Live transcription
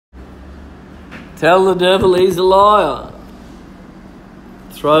Tell the devil he's a liar.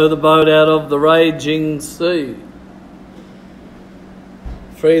 Throw the boat out of the raging sea.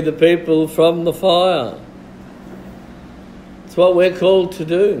 Free the people from the fire. It's what we're called to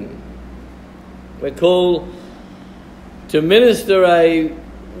do. We're called to minister a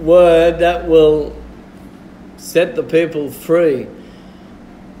word that will set the people free,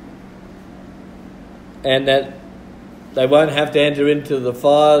 and that they won't have to enter into the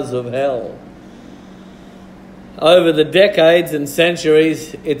fires of hell. Over the decades and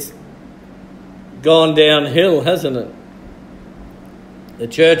centuries, it's gone downhill, hasn't it? The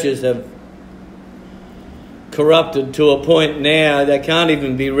churches have corrupted to a point now they can't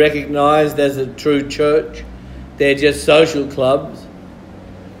even be recognised as a true church. They're just social clubs.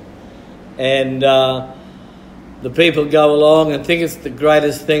 And the people go along and think it's the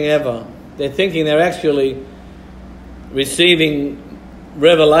greatest thing ever. They're thinking they're actually receiving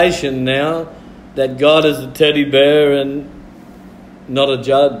revelation now that God is a teddy bear and not a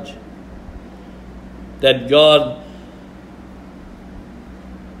judge. That God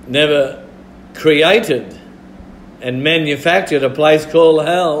never created and manufactured a place called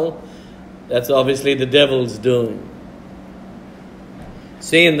hell. That's obviously the devil's doing.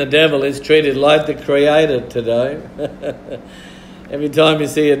 Seeing the devil is treated like the creator today. Every time you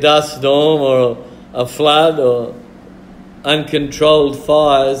see a dust storm or a flood or uncontrolled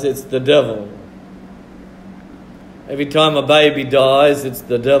fires, it's the devil. Every time a baby dies, it's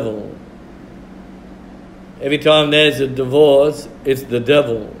the devil. Every time there's a divorce, it's the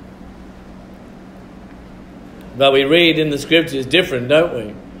devil. But we read in the scriptures different, don't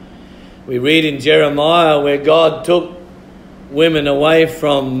we? We read in Jeremiah where God took women away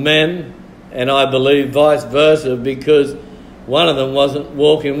from men, and I believe vice versa, because one of them wasn't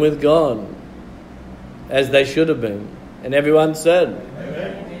walking with God as they should have been. And everyone said,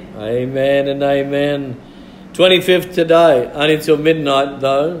 amen, amen and amen. 25th today, only till midnight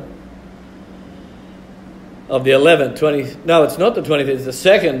though, of the 11th, no, it's not the 25th, it's the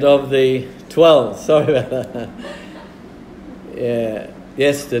 2nd of the 12th. Sorry about that. Yeah,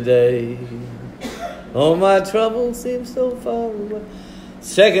 yesterday, all my troubles seem so far away.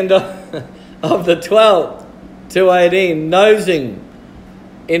 2nd of the 12th, 2:18, nosing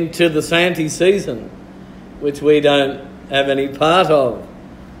into the Santa season, which we don't have any part of.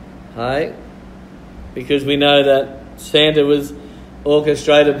 Hey? Because we know that Santa was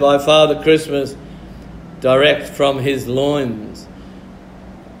orchestrated by Father Christmas direct from his loins.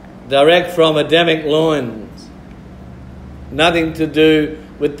 Direct from Adamic loins. Nothing to do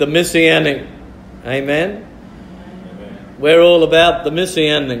with the Messianic. Amen? Amen. We're all about the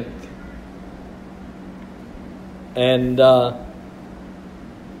Messianic. And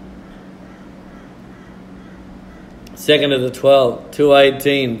 2nd of the 12th,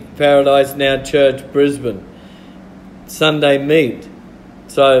 2:18, Paradise Now Church, Brisbane. Sunday meet.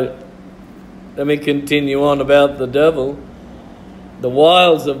 So let me continue on about the devil. The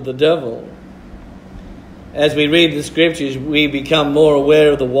wiles of the devil. As we read the scriptures, we become more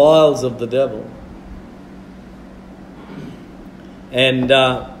aware of the wiles of the devil. And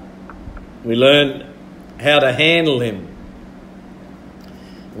we learn how to handle him.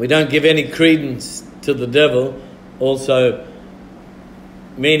 We don't give any credence to the devil, also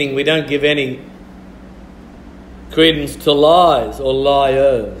meaning we don't give any credence to lies or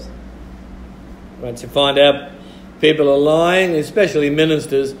liars. Once you find out people are lying, especially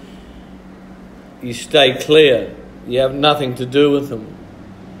ministers, you stay clear. You have nothing to do with them.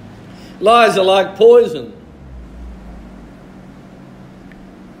 Lies are like poison.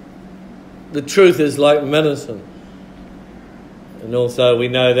 The truth is like medicine. And also we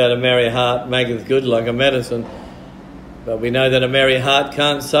know that a merry heart maketh good like a medicine. But we know that a merry heart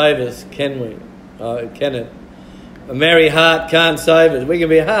can't save us, can we? Can it? A merry heart can't save us. We can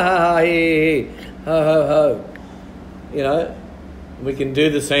be ha ha ha hee hee, ho ho ho. You know, we can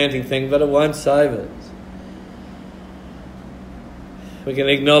do the chanting thing, but it won't save us. We can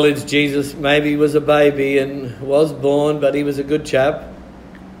acknowledge Jesus maybe was a baby and was born, but he was a good chap.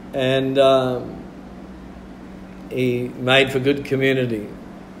 And he made for good community.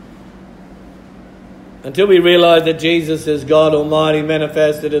 Until we realise that Jesus is God Almighty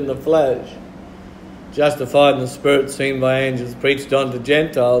manifested in the flesh, justified in the Spirit, seen by angels, preached on to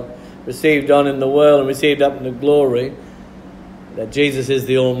Gentiles, received on in the world and received up into glory, that Jesus is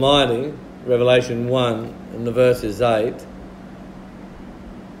the Almighty, Revelation 1 and the verse is 8,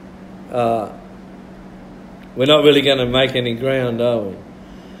 we're not really going to make any ground, are we?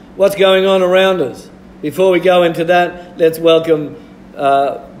 What's going on around us? Before we go into that, let's welcome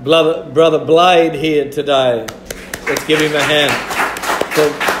Brother Blade here today. Let's give him a hand.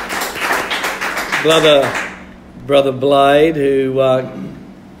 Brother Blade, who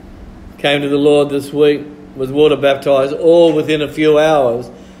came to the Lord this week, was water baptised all within a few hours,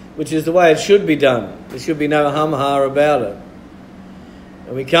 which is the way it should be done. There should be no hum-ha about it.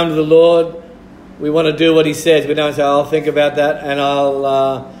 And we come to the Lord, we want to do what he says. We don't say, I'll think about that and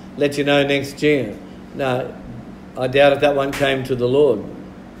I'll let you know next year. No, I doubt if that one came to the Lord.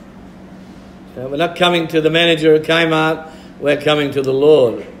 We're not coming to the manager of Kmart, we're coming to the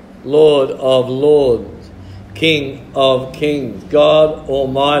Lord. Lord of Lords, King of Kings, God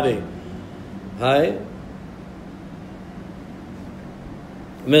Almighty. Hey?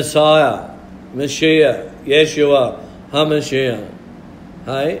 Messiah, Mashiach, Yeshua, HaMashiach.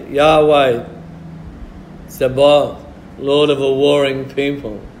 Hey? Yahweh, Sabaoth, Lord of a warring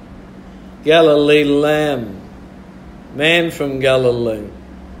people. Galilee Lamb, man from Galilee.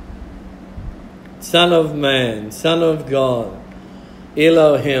 Son of man, Son of God.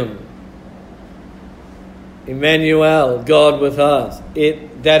 Elohim, Emmanuel, God with us.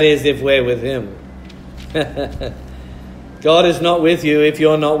 That is, if we're with him. God is not with you if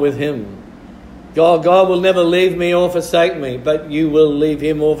you're not with him. God will never leave me or forsake me, but you will leave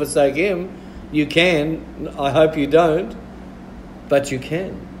him or forsake him. You can. I hope you don't, but you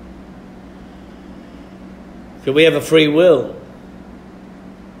can. So we have a free will.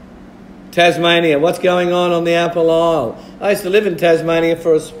 Tasmania, what's going on the Apple Isle? I used to live in Tasmania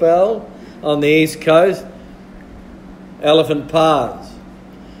for a spell on the east coast. Elephant paths.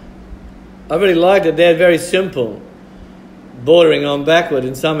 I really liked it. They're very simple, bordering on backward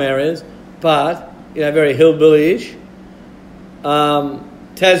in some areas, but, very hillbilly-ish.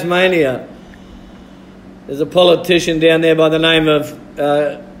 Tasmania, there's a politician down there by the name of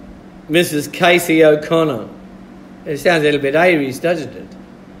Mrs. Casey O'Connor. It sounds a little bit Irish, doesn't it?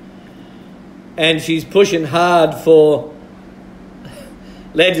 And she's pushing hard for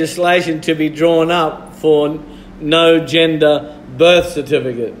legislation to be drawn up for no gender birth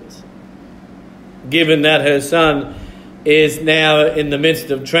certificates, given that her son is now in the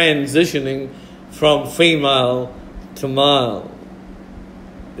midst of transitioning from female to male.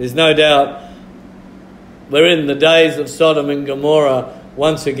 There's no doubt we're in the days of Sodom and Gomorrah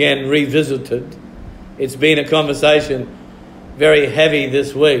once again revisited. It's been a conversation very heavy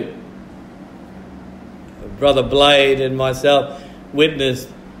this week. Brother Blade and myself witnessed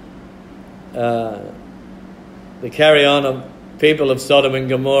the carry-on of people of Sodom and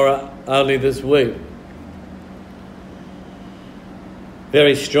Gomorrah only this week.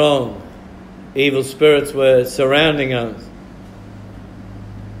 Very strong. Evil spirits were surrounding us.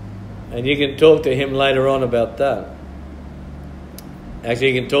 And you can talk to him later on about that.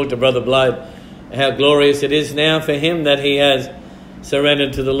 Actually, you can talk to Brother Blade how glorious it is now for him that he has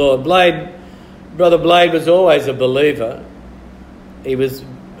surrendered to the Lord. Brother Blade was always a believer. He was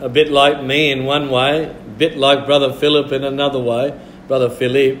a bit like me in one way, a bit like Brother Philip in another way. Brother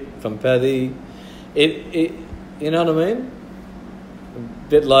Philippe from Paddy. You know what I mean? A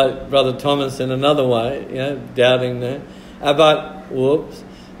bit like Brother Thomas in another way, doubting there. But, whoops.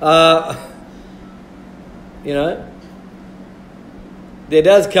 There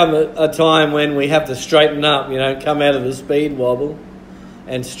does come a time when we have to straighten up, come out of the speed wobble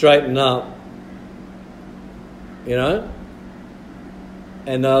and straighten up. And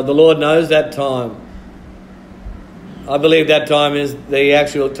the Lord knows that time. I believe that time is the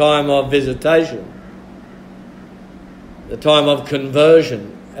actual time of visitation, the time of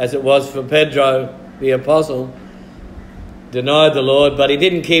conversion, as it was for Pedro the apostle. Denied the Lord, but he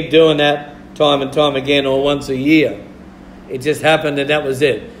didn't keep doing that time and time again or once a year. It just happened and that was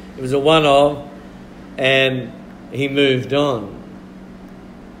it. It was a one-off and he moved on.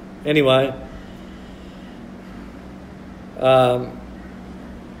 Anyway, I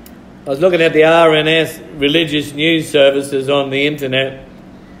was looking at the RNS religious news services on the internet,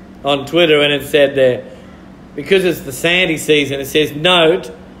 on Twitter, and it said there, because it's the Sandy season, it says,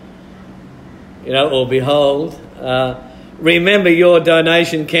 note, or behold, remember your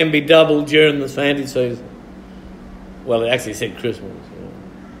donation can be doubled during the Sandy season. Well, it actually said Christmas.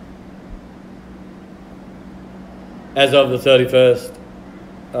 As of the 31st,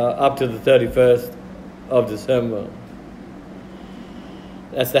 up to the 31st of December.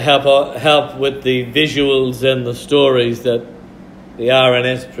 That's to help with the visuals and the stories that the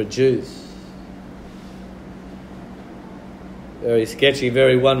RNS produce. Very sketchy,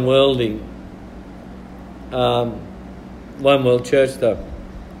 very one-worldy. One World Church, though.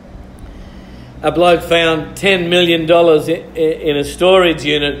 A bloke found $10 million in a storage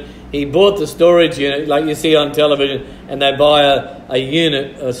unit. He bought the storage unit, like you see on television, and they buy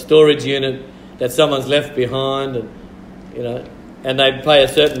a storage unit that someone's left behind, and and they pay a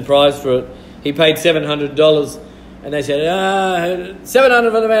certain price for it. he paid $700, and they said,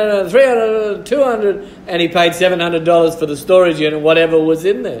 700 for the man, 300, 200, and he paid $700 for the storage unit, whatever was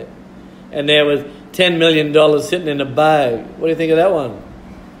in there. And there was $10 million sitting in a bag. What do you think of that one?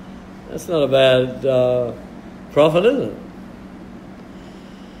 That's not a bad profit, is it?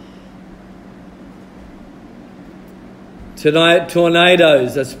 Tonight,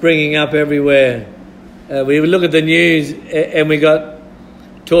 tornadoes are springing up everywhere. We look at the news and we got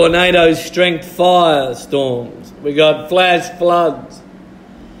tornado strength firestorms. We got flash floods.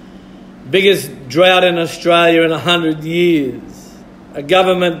 Biggest drought in Australia in 100 years. A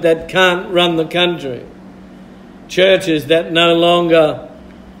government that can't run the country. Churches that no longer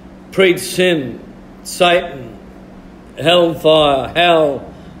preach sin, Satan, hellfire,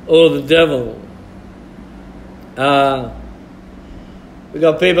 hell, or the devil. We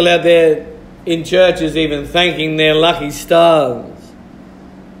got people out there in churches even thanking their lucky stars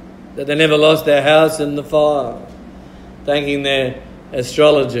that they never lost their house in the fire, thanking their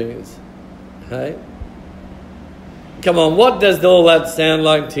astrologers. Hey? Come on, what does all that sound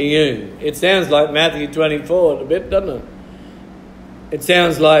like to you? It sounds like Matthew 24 a bit, doesn't it? It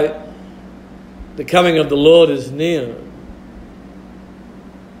sounds like the coming of the Lord is near.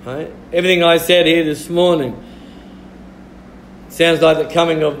 Right? Everything I said here this morning sounds like the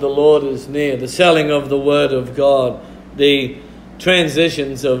coming of the Lord is near. The selling of the Word of God. The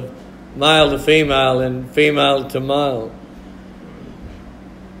transitions of male to female and female to male.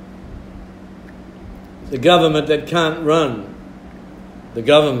 The government that can't run. The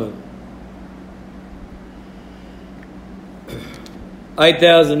government.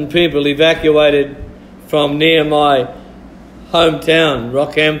 8,000 people evacuated from near my hometown,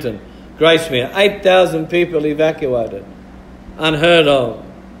 Rockhampton, Gracemere. 8,000 people evacuated. Unheard of.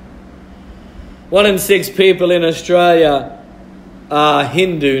 1 in 6 people in Australia are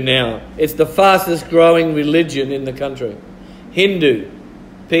Hindu now. It's the fastest growing religion in the country. Hindu.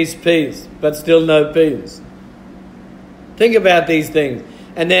 Peace, peace, but still no peace. Think about these things.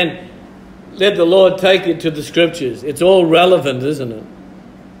 And then let the Lord take you to the scriptures. It's all relevant, isn't it?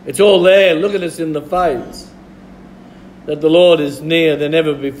 It's all there. Look at us in the face. That the Lord is near than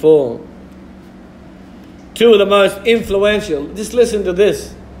ever before. 2 of the most influential, just listen to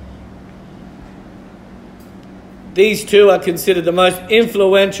this. These 2 are considered the most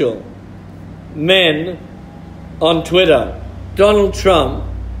influential men on Twitter. Donald Trump,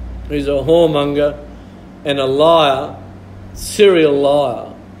 who's a whoremonger and a liar, serial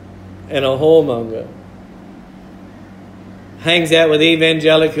liar and a whoremonger, hangs out with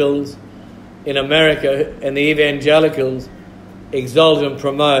evangelicals in America, and the evangelicals exalt and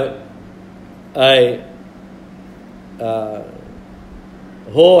promote a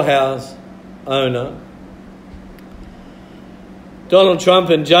whorehouse owner. Donald Trump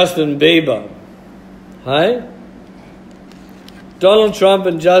and Justin Bieber. Hey? Donald Trump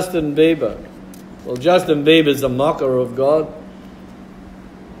and Justin Bieber. Well, Justin Bieber's a mocker of God.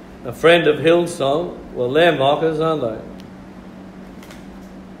 A friend of Hillsong. Well, they're mockers, aren't they?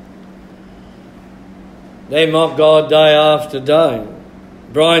 They mock God day after day.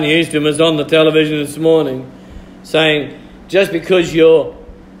 Brian Houston was on the television this morning saying, just because you're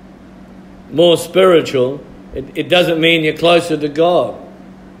more spiritual, it doesn't mean you're closer to God.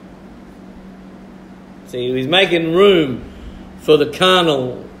 See, he's making room for the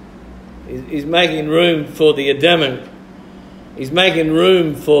carnal. He's making room for the Adamic. He's making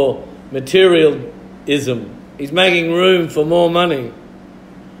room for materialism. He's making room for more money.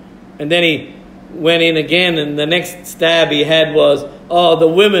 And then he went in again, and the next stab he had was, the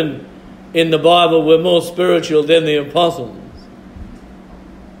women in the Bible were more spiritual than the apostles.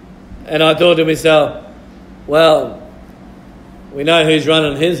 And I thought to myself, well, we know who's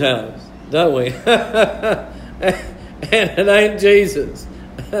running his house, don't we? And it ain't Jesus.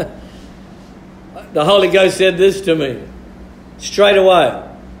 The Holy Ghost said this to me straight away.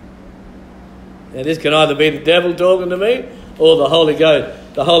 And this can either be the devil talking to me or the Holy Ghost.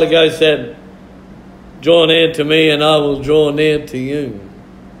 The Holy Ghost said, draw near to me and I will draw near to you.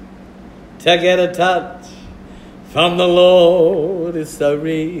 To get a touch from the Lord is so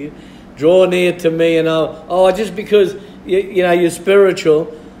real. Draw near to me and I'll... just because you're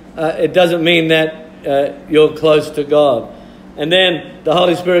spiritual, it doesn't mean that you're close to God. And then the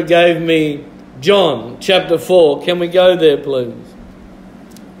Holy Spirit gave me John chapter 4. Can we go there, please?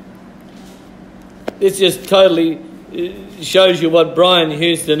 This just totally shows you what Brian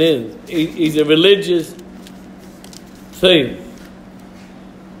Houston is. He's a religious thief.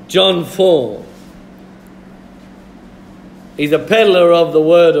 John 4. He's a peddler of the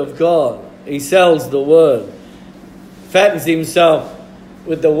Word of God. He sells the Word. Fattens himself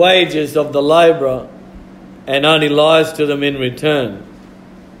with the wages of the labourer and only lies to them in return.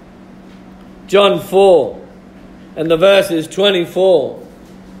 John 4 and the verse is 24.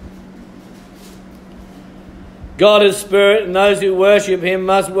 God is spirit, and those who worship him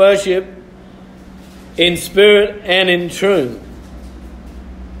must worship in spirit and in truth.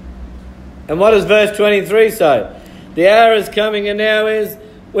 And what does verse 23 say? The hour is coming, and now is,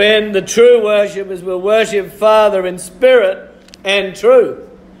 when the true worshippers will worship Father in spirit and truth.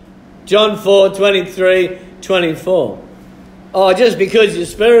 John 4, 23, 24. Oh, just because you're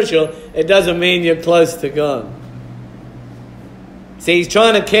spiritual, it doesn't mean you're close to God. See, he's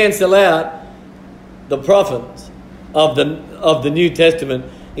trying to cancel out the prophets of the New Testament.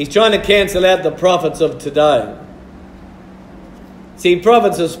 He's trying to cancel out the prophets of today. See,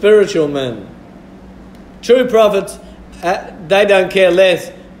 prophets are spiritual men. True prophets, they don't care less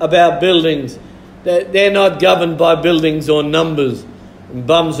about buildings. They're not governed by buildings or numbers and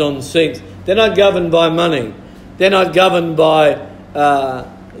bums on seats. They're not governed by money. They're not governed by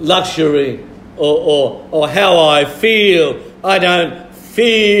luxury or how I feel. I don't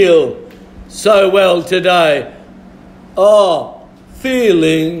feel so well today. Oh,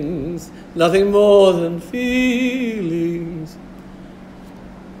 feelings, nothing more than feelings.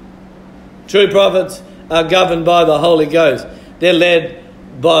 True prophets are governed by the Holy Ghost. They're led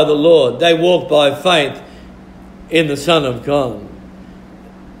by the Lord. They walk by faith in the Son of God.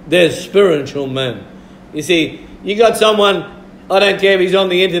 They're spiritual men. You see, you got someone, I don't care if he's on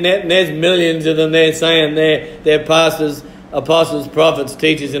the internet and there's millions of them there saying they're pastors, apostles, prophets,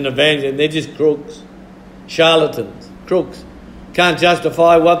 teachers and evangelists. They're just crooks, charlatans, crooks. Can't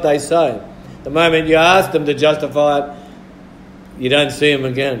justify what they say. The moment you ask them to justify it, you don't see them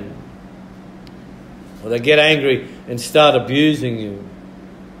again. Or they get angry and start abusing you,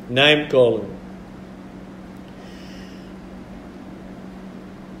 name calling.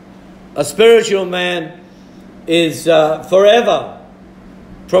 A spiritual man is forever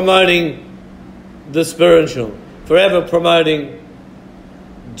promoting the spiritual, forever promoting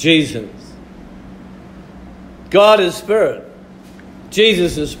Jesus. God is spirit.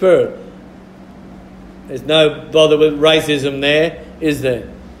 Jesus is spirit. There's no bother with racism there, is there?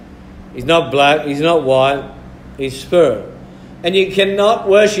 He's not black, he's not white, he's spirit. And you cannot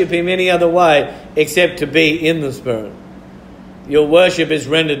worship him any other way except to be in the spirit. Your worship is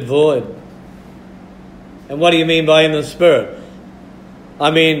rendered void. And what do you mean by in the spirit?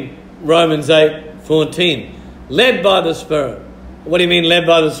 I mean Romans 8:14. Led by the Spirit. What do you mean led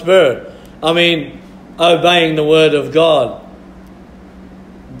by the Spirit? I mean obeying the word of God.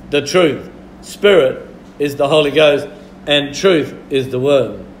 The truth. Spirit is the Holy Ghost and truth is the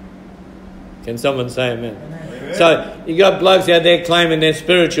word. Can someone say amen? Amen. So you got blokes out there claiming they're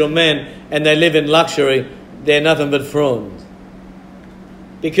spiritual men and they live in luxury. They're nothing but frauds.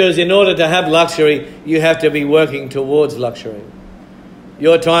 Because in order to have luxury, you have to be working towards luxury.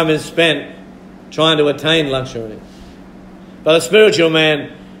 Your time is spent trying to attain luxury. But a spiritual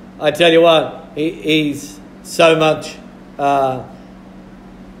man, I tell you what, he's so much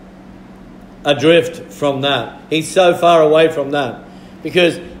adrift from that. He's so far away from that.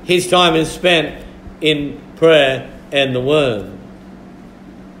 Because his time is spent in prayer and the Word.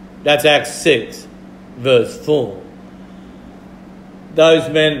 That's Acts 6, verse 4. Those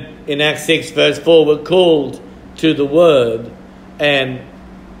men in Acts 6, verse 4 were called to the Word and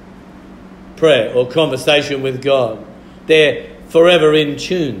prayer or conversation with God. They're forever in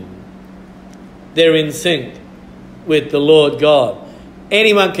tune. They're in sync with the Lord God.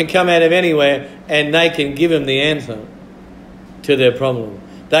 Anyone can come out of anywhere and they can give them the answer to their problem.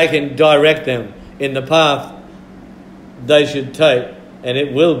 They can direct them in the path they should take, and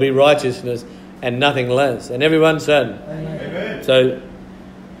it will be righteousness and nothing less. And everyone said, Amen. So,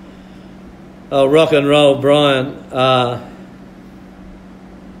 rock and roll, Brian.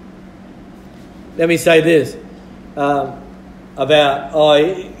 Let me say this about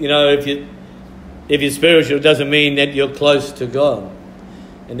if you're spiritual, it doesn't mean that you're close to God.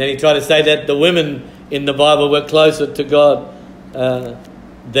 And then he tried to say that the women in the Bible were closer to God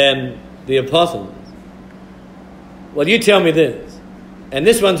than the apostles. Well, you tell me this. And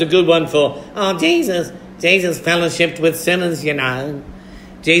this one's a good one for, Jesus fellowshipped with sinners, you know.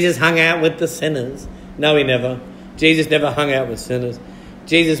 Jesus hung out with the sinners. No, he never. Jesus never hung out with sinners.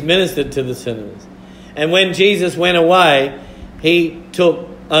 Jesus ministered to the sinners. And when Jesus went away, he took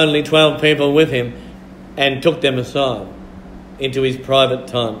only 12 people with him and took them aside into his private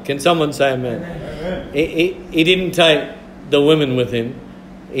time. Can someone say amen? Amen. He didn't take the women with him.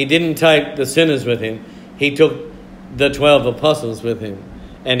 He didn't take the sinners with him. He took the 12 apostles with him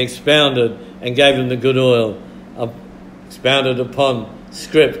and expounded and gave them the good oil, expounded upon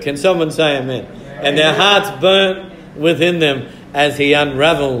script. Can someone say amen? And their hearts burnt within them as he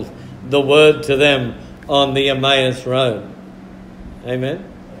unravelled the word to them on the Emmaus road. Amen?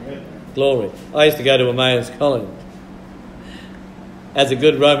 Amen. Glory. I used to go to Emmaus College. As a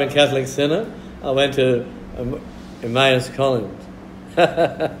good Roman Catholic sinner, I went to Emmaus College.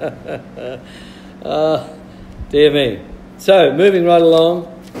 Dear me. So, moving right along.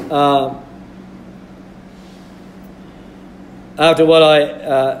 After what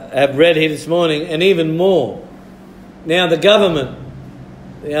I have read here this morning, and even more. Now the government,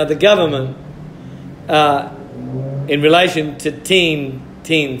 in relation to teen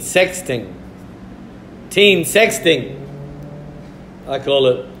sexting, I call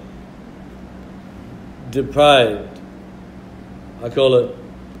it depraved. I call it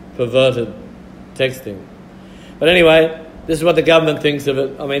perverted texting. But anyway, this is what the government thinks of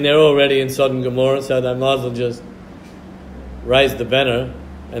it. I mean, they're already in Sodom and Gomorrah, so they might as well just raise the banner.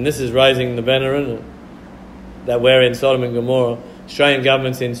 And this is raising the banner, isn't it? That we're in Sodom and Gomorrah. Australian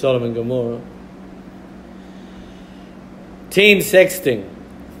government's in Sodom and Gomorrah. Teen sexting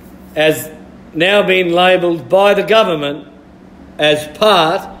has now been labelled by the government as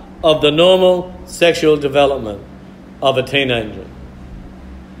part of the normal sexual development of a teenager.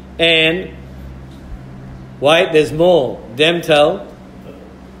 And, wait, there's more. Demtel,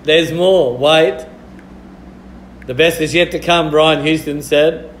 there's more. Wait. The best is yet to come, Brian Houston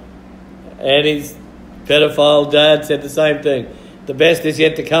said. And his pedophile dad said the same thing. The best is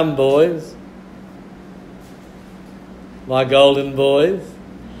yet to come, boys. My golden boys.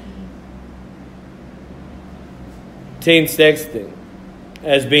 Teen sexting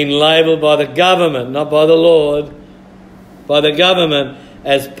has been labelled by the government, not by the Lord, by the government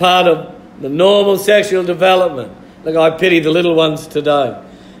as part of the normal sexual development. Look, I pity the little ones today.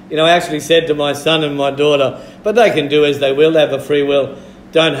 You know, I actually said to my son and my daughter, but they can do as they will, they have a free will,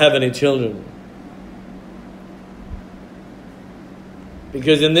 don't have any children.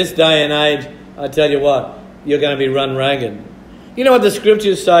 Because in this day and age, I tell you what, you're going to be run ragged. You know what the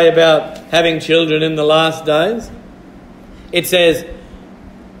scriptures say about having children in the last days? It says,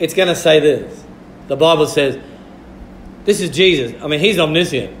 it's going to say this. The Bible says, this is Jesus. I mean, he's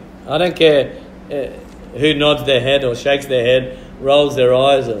omniscient. I don't care who nods their head or shakes their head, rolls their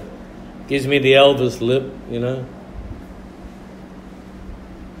eyes or gives me the Elvis lip, you know.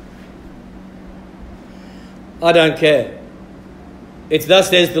 I don't care. It's thus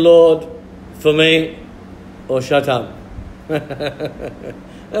says the Lord for me, or shut up.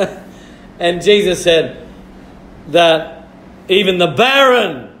 And Jesus said that even the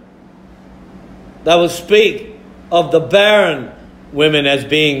barren, they will speak of the barren women as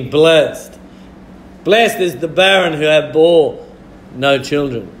being blessed. Blessed is the barren who have bore no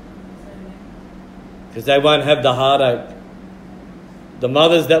children, because they won't have the heartache. The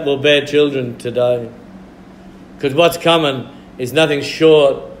mothers that will bear children today, because what's coming is nothing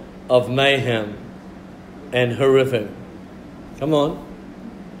short of mayhem and horrific. Come on.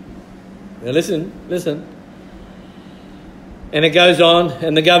 Now listen. And it goes on,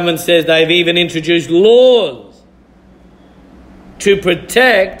 and the government says they've even introduced laws to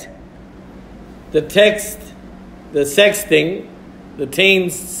protect the sexting, the teen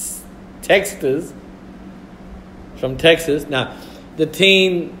texters from Texas. Now, the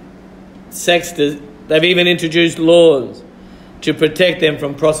teen sexters, they've even introduced laws to protect them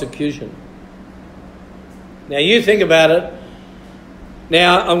from prosecution. Now, you think about it.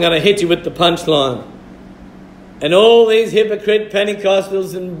 Now, I'm going to hit you with the punchline. And all these hypocrite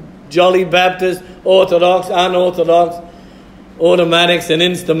Pentecostals and jolly Baptists, Orthodox, unorthodox, automatics and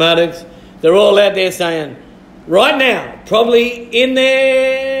instamatics, they're all out there saying, right now, probably in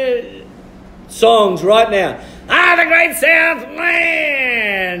their songs right now, the great South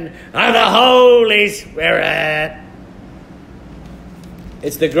land of the Holy Spirit.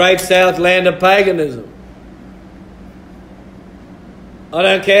 It's the great South land of paganism. I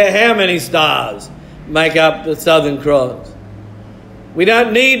don't care how many stars make up the Southern Cross. We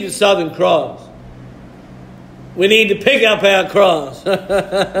don't need the Southern Cross. We need to pick up our cross.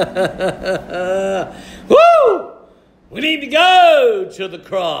 Woo! We need to go to the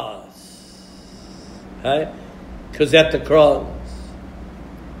cross. Hey? Because at the cross,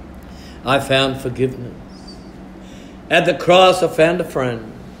 I found forgiveness. At the cross, I found a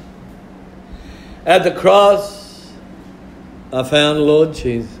friend. At the cross, I found the Lord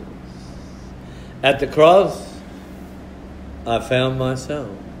Jesus. At the cross, I found myself.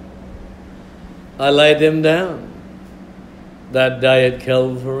 I laid them down that day at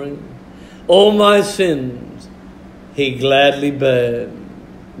Calvary. All my sins he gladly bared.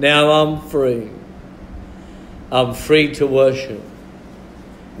 Now I'm free. I'm free to worship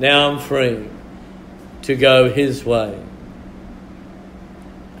Now I'm free to go his way.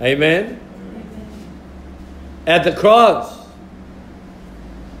 Amen? At the cross,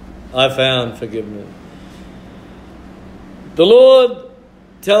 I found forgiveness. The Lord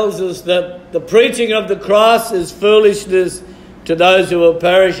tells us that the preaching of the cross is foolishness to those who are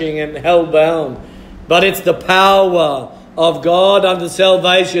perishing and hell-bound, but it's the power of God unto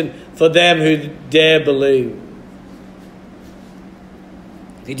salvation for them who dare believe.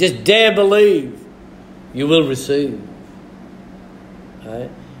 If you just dare believe, you will receive. Right?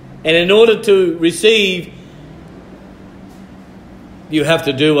 And in order to receive, you have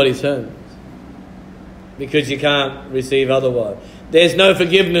to do what he says, because you can't receive otherwise. There's no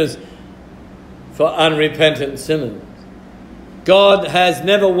forgiveness for unrepentant sinners. God has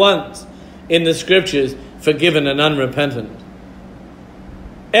never once in the scriptures forgiven an unrepentant.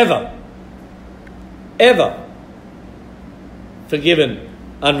 Ever forgiven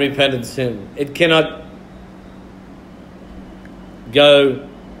unrepentant sin. It cannot go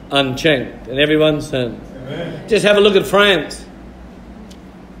unchecked. And everyone sins. Amen. Just have a look at France.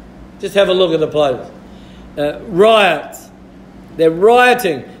 Just have a look at the place. Riots. They're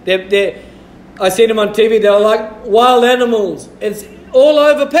rioting. I see them on TV. They're like wild animals. It's all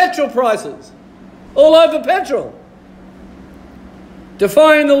over petrol prices. All over petrol.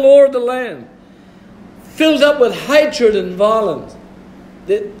 Defying the law of the land. Filled up with hatred and violence.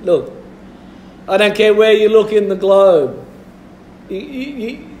 Look, I don't care where you look in the globe.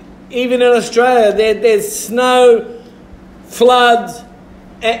 Even in Australia, there's snow, floods,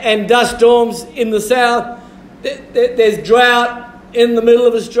 and dust storms in the south. There's drought in the middle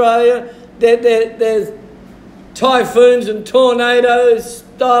of Australia. There's typhoons and tornadoes,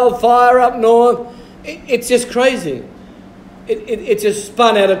 style fire up north. It's just crazy. It just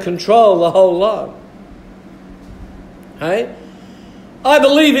spun out of control, the whole lot. Hey? I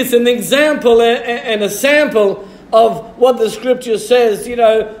believe it's an example and a sample of what the scripture says,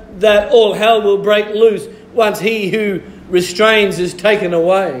 that all hell will break loose once he who restrains is taken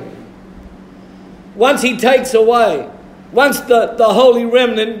away. Once he takes away, once the holy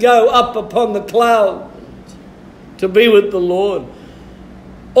remnant go up upon the clouds to be with the Lord,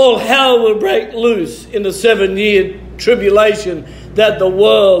 all hell will break loose in the 7-year tribulation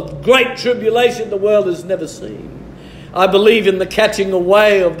great tribulation the world has never seen. I believe in the catching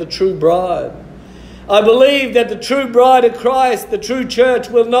away of the true bride. I believe that the true bride of Christ, the true church,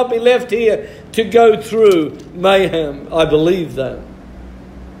 will not be left here to go through mayhem. I believe that.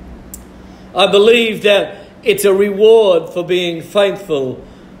 I believe that it's a reward for being faithful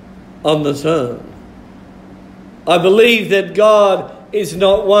on this earth. I believe that God is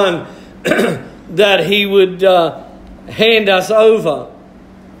not one that he would hand us over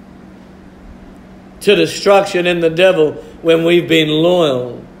to destruction and the devil when we've been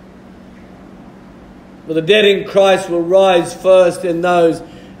loyal. But the dead in Christ will rise first, and those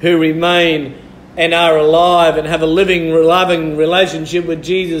who remain and are alive and have a living, loving relationship with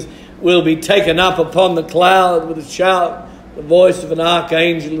Jesus will be taken up upon the cloud with a shout, the voice of an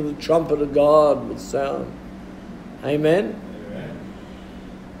archangel, and the trumpet of God will sound. Amen? Amen.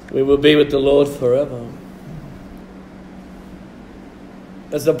 We will be with the Lord forever.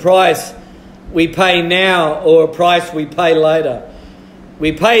 There's a price we pay now, or a price we pay later.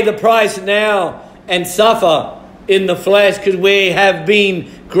 We pay the price now and suffer in the flesh because we have been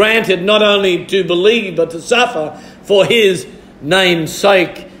granted not only to believe but to suffer for his name's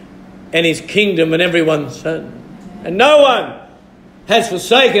sake and his kingdom and everyone's son. And no one has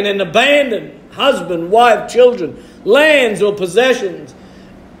forsaken and abandoned husband, wife, children, lands or possessions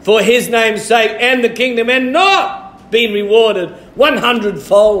for his name's sake and the kingdom, and not been rewarded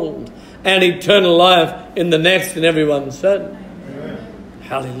 100-fold and eternal life in the next and everyone's son. Amen.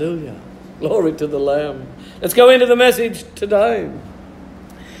 Hallelujah. Glory to the Lamb. Let's go into the message today.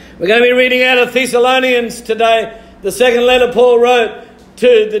 We're going to be reading out of Thessalonians today, the second letter Paul wrote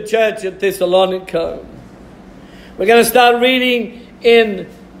to the church at Thessalonica. We're going to start reading in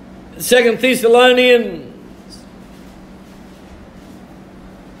 2 Thessalonians.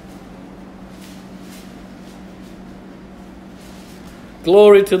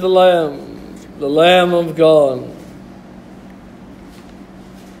 Glory to the Lamb of God,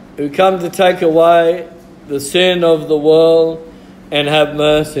 who come to take away the sin of the world and have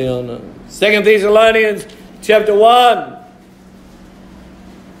mercy on us. 2 Thessalonians chapter 1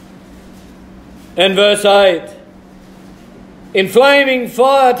 and verse 8. In flaming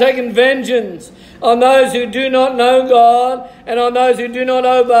fire taking vengeance on those who do not know God and on those who do not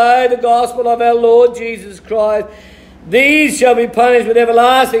obey the gospel of our Lord Jesus Christ. These shall be punished with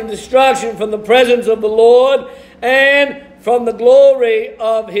everlasting destruction from the presence of the Lord and from the glory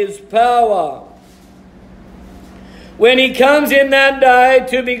of his power. When he comes in that day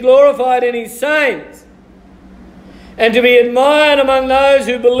to be glorified in his saints and to be admired among those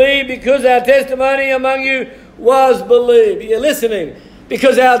who believe, because our testimony among you was believed. You're listening?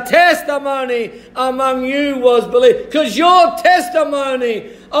 Because our testimony among you was believed. Because your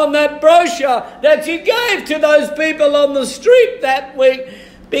testimony on that brochure that you gave to those people on the street that week,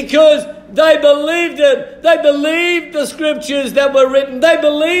 because they believed it. They believed the scriptures that were written. They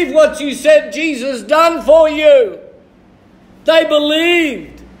believed what you said Jesus done for you. They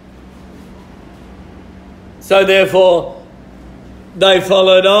believed. So therefore, they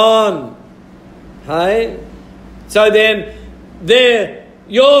followed on. Hey? So then,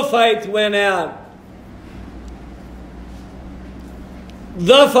 your faith went out.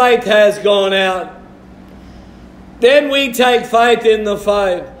 The faith has gone out. Then we take faith in the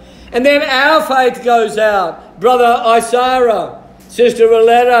faith. And then our faith goes out. Brother Isara, Sister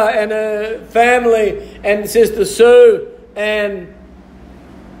Roletta and her family, and Sister Sue, and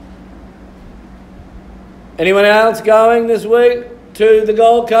anyone else going this week to the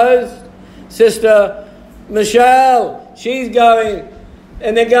Gold Coast? Sister Michelle, she's going,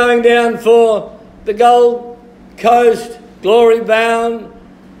 and they're going down for the Gold Coast Glory Bound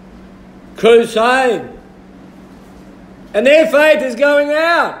Crusade. And their faith is going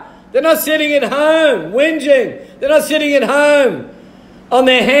out. They're not sitting at home whinging. They're not sitting at home on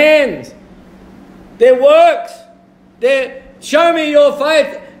their hands. Their works. Show me your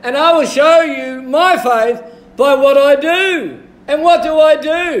faith and I will show you my faith by what I do. And what do?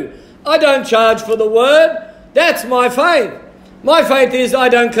 I don't charge for the word. That's my faith. My faith is I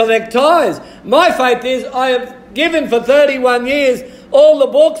don't collect tithes. My faith is I have given for 31 years all the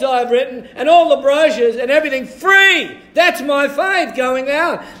books I've written and all the brochures and everything free. That's my faith going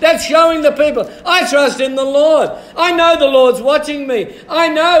out. That's showing the people. I trust in the Lord. I know the Lord's watching me. I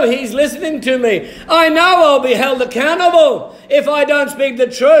know He's listening to me. I know I'll be held accountable if I don't speak the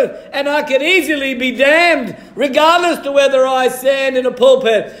truth. And I could easily be damned, regardless to whether I stand in a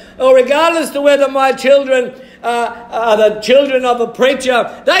pulpit or regardless to whether my children are the children of a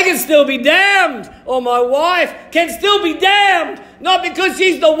preacher. They can still be damned. Or my wife can still be damned. Not because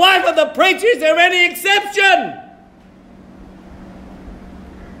she's the wife of the preacher. Is there any exception?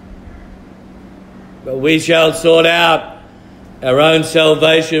 But we shall sort out our own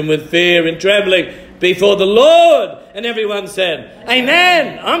salvation with fear and trembling before the Lord. And everyone said,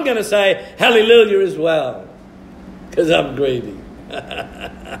 Amen. I'm going to say hallelujah as well, because I'm greedy.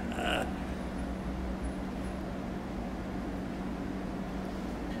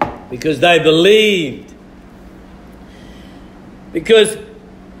 Because they believed. Because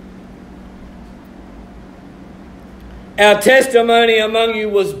our testimony among you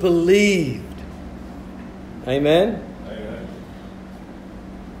was believed. Amen? Amen.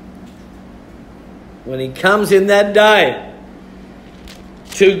 When He comes in that day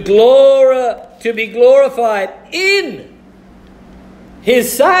to be glorified in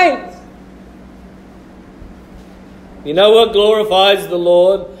His saints. You know what glorifies the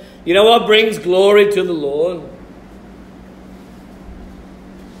Lord? You know what brings glory to the Lord?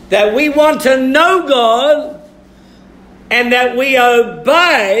 That we want to know God and that we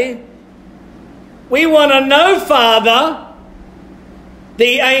obey. We want to know Father,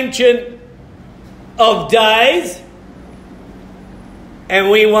 the Ancient of Days, and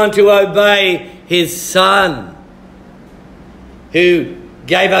we want to obey His Son, who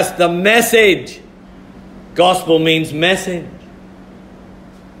gave us the message. Gospel means message.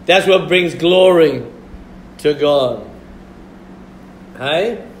 That's what brings glory to God.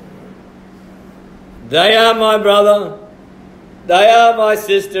 Hey? They are my brother, they are my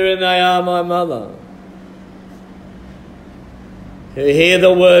sister, and they are my mother, who hear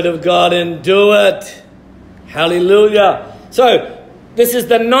the word of God and do it. Hallelujah. So, this is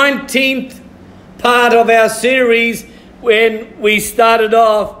the 19th part of our series. When we started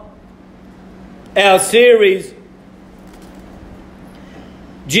off our series,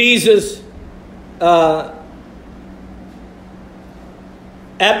 Jesus'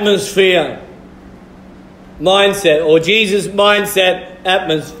 atmosphere mindset, or Jesus' mindset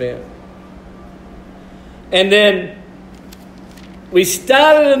atmosphere. And then we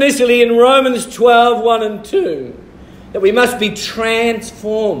started initially in Romans 12, 1 and 2, that we must be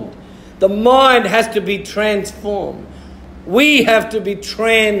transformed. The mind has to be transformed. We have to be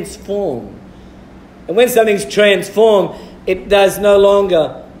transformed. And when something's transformed, it does no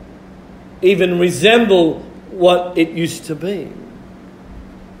longer even resemble what it used to be.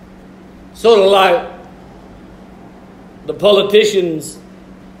 Sort of like the politicians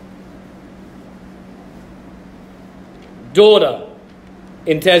daughter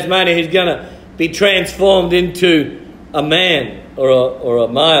in Tasmania who's going to be transformed into a man or a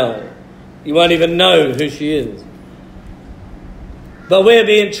male. You won't even know who she is. But we're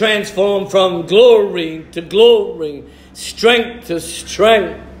being transformed from glory to glory, strength to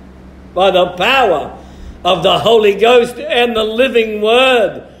strength, by the power of the Holy Ghost and the living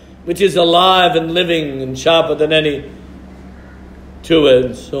Word, which is alive and living and sharper than any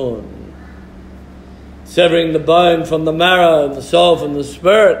two-edged sword, severing the bone from the marrow and the soul from the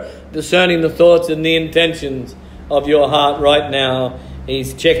spirit, discerning the thoughts and the intentions of your heart right now.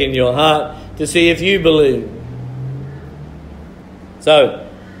 He's checking your heart to see if you believe. So,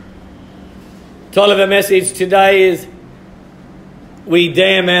 the title of our message today is We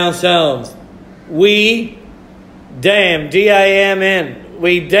Damn Ourselves. We damn, D-A-M-N,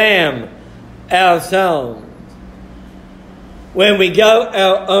 we damn ourselves when we go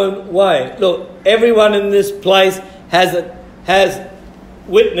our own way. Look, everyone in this place has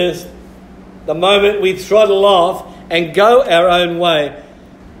witnessed the moment we throttle off and go our own way,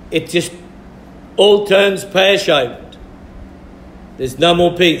 it just all turns pear-shaped. There's no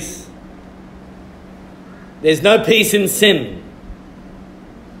more peace. There's no peace in sin.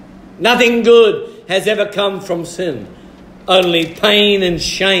 Nothing good has ever come from sin. Only pain and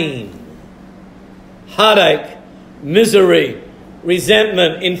shame, heartache, misery,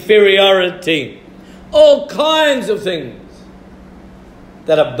 resentment, inferiority, all kinds of things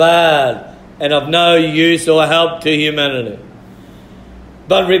that are bad and of no use or help to humanity.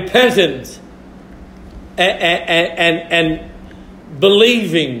 But repentance and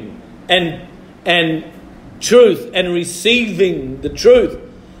believing and truth and receiving the truth,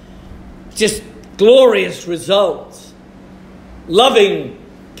 just glorious results. Loving,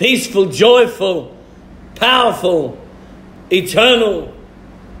 peaceful, joyful, powerful, eternal,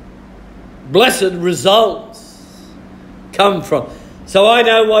 blessed results come from. So I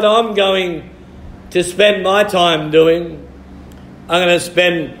know what I'm going to spend my time doing. I'm going to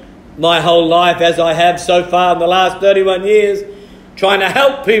spend my whole life, as I have so far in the last 31 years, trying to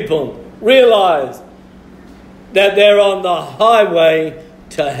help people realise that they're on the highway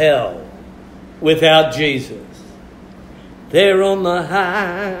to hell without Jesus. They're on the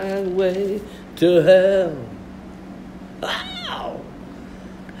highway to hell. Wow!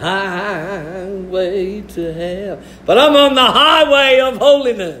 Highway to hell. But I'm on the highway of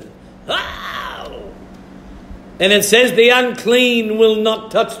holiness. Wow! And it says the unclean will not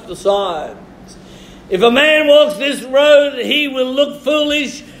touch the sides. If a man walks this road, he will look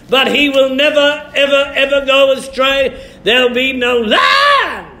foolish, but he will never, ever, ever go astray. There'll be no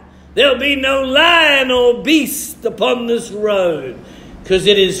lion. There'll be no lion or beast upon this road, because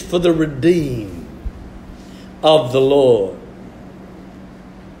it is for the redeemed of the Lord.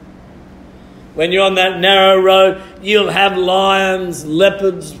 When you're on that narrow road, you'll have lions,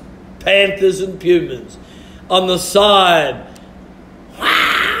 leopards, panthers and pumas on the side.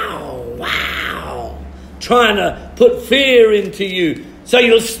 Wow, wow. Trying to put fear into you. So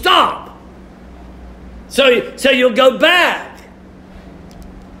you'll stop. So you'll go back.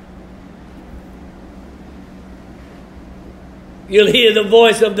 You'll hear the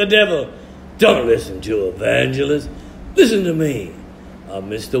voice of the devil. Don't listen to evangelists. Listen to me. I'm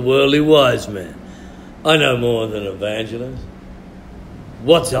Mr. Worldly Wise Man. I know more than evangelists.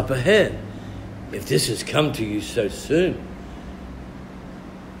 What's up ahead? If this has come to you so soon,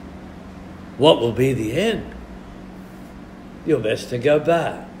 what will be the end? You're best to go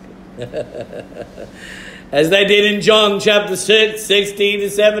back. As they did in John chapter 6, 60 to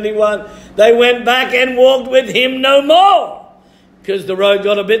 71. They went back and walked with him no more, because the road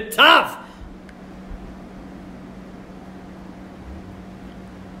got a bit tough.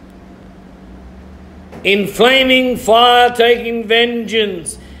 In flaming fire taking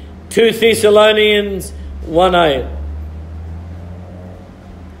vengeance, 2 Thessalonians 1:8.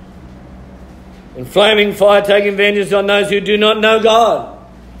 In flaming fire taking vengeance on those who do not know God.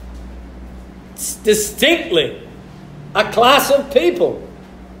 It's distinctly a class of people.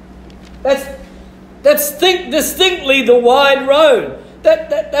 That's distinctly the wide road.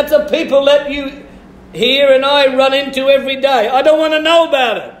 That's a people that you hear and I run into every day. I don't want to know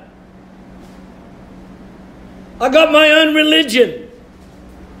about it. I got my own religion.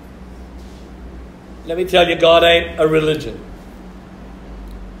 Let me tell you, God ain't a religion.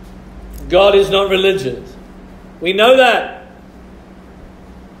 God is not religious. We know that.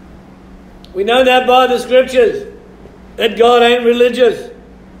 We know that by the scriptures, that God ain't religious.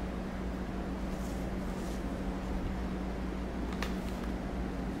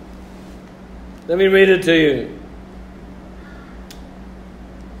 Let me read it to you.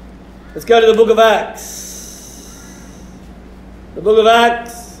 Let's go to the book of Acts. The book of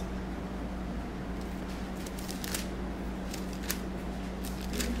Acts.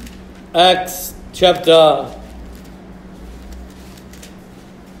 Acts chapter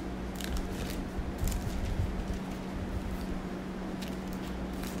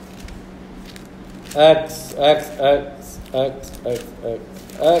 'Acts.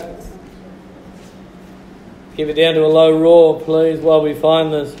 Keep it down to a low roar, please, while we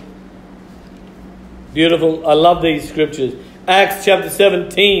find this. Beautiful. I love these scriptures. Acts chapter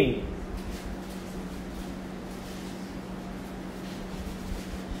 17.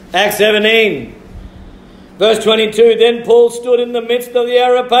 Acts 17. Verse 22. Then Paul stood in the midst of the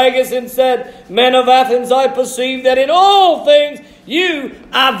Areopagus and said, Men of Athens, I perceive that in all things you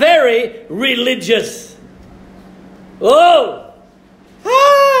are very religious. Oh!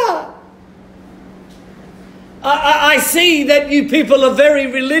 Ah! I see that you people are very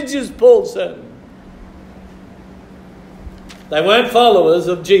religious, Paul said. They weren't followers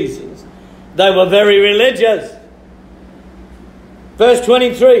of Jesus. They were very religious. Verse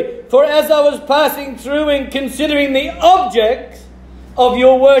 23. For as I was passing through and considering the objects of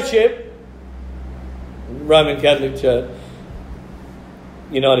your worship, Roman Catholic Church,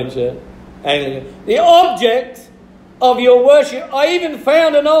 United Church, Anglican, the objects of your worship, I even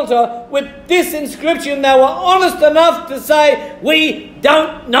found an altar with this inscription. They were honest enough to say, we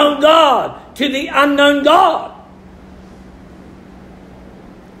don't know God, to the unknown God.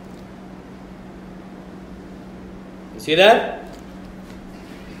 You see that?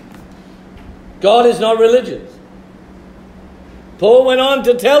 God is not religious. Paul went on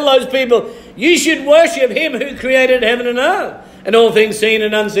to tell those people, you should worship him who created heaven and earth, and all things seen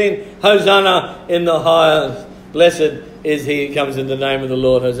and unseen. Hosanna in the highest. Blessed is he who comes in the name of the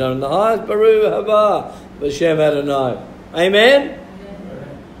Lord. Hosanna in the highest. Baruch haba B'Shem Adonai. Amen?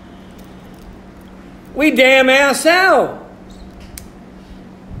 We damn ourselves.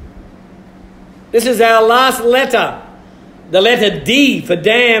 This is our last letter. The letter D for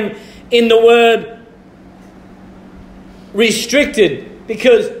damn in the word restricted.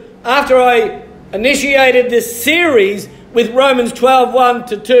 Because after I initiated this series with Romans 12, 1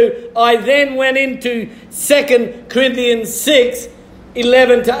 to 2, I then went into 2 Corinthians 6,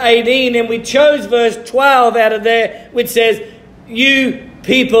 11 to 18, and we chose verse 12 out of there, which says, you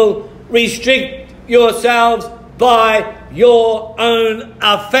people restrict yourselves by your own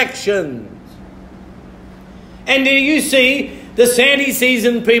affections. And do you see the Sandy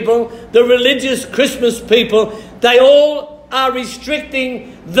season people, the religious Christmas people, they all are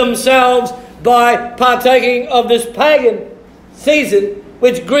restricting themselves by partaking of this pagan season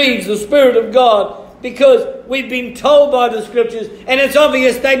which grieves the Spirit of God, because we've been told by the Scriptures, and it's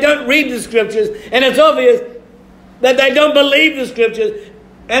obvious they don't read the Scriptures, and it's obvious that they don't believe the Scriptures,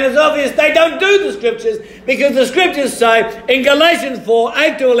 and it's obvious they don't do the Scriptures, because the Scriptures say in Galatians 4,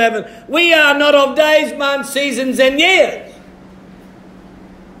 8 to 11, we are not of days, months, seasons and years,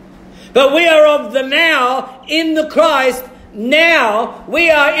 but we are of the now in the Christ. Now we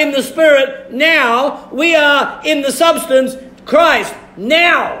are in the Spirit. Now we are in the substance, Christ.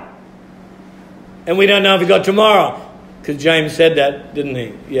 Now. And we don't know if we got tomorrow, because James said that, didn't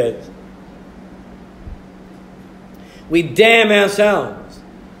he? Yes. We damn ourselves.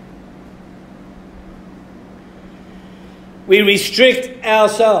 We restrict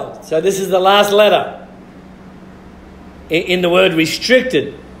ourselves. So this is the last letter in the word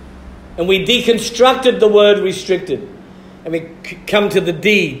restricted. And we deconstructed the word restricted. And we come to the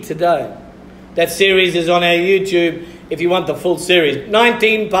D today. That series is on our YouTube if you want the full series.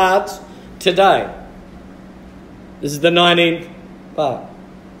 19 parts today. This is the 19th part.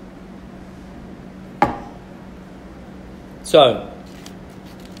 So,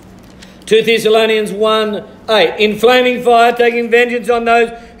 2 Thessalonians 1, 8. In flaming fire, taking vengeance on those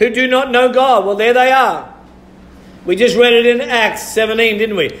who do not know God. Well, there they are. We just read it in Acts 17,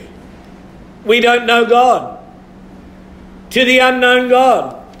 didn't we? We don't know God. To the unknown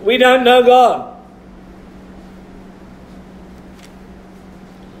God. We don't know God.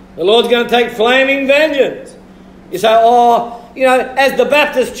 The Lord's going to take flaming vengeance. You say, as the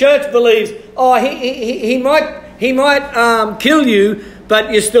Baptist Church believes, he might kill you,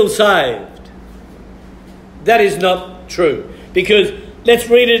 but you're still saved. That is not true. Because let's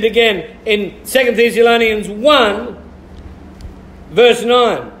read it again in 2 Thessalonians 1, verse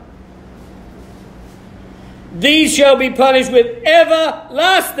 9. These shall be punished with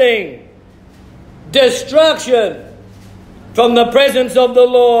everlasting destruction from the presence of the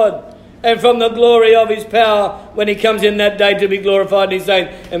Lord and from the glory of his power when he comes in that day to be glorified in his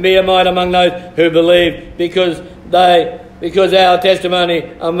saints and be a might among those who believe, because our testimony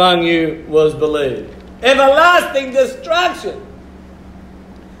among you was believed. Everlasting destruction.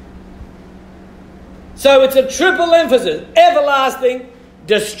 So it's a triple emphasis. Everlasting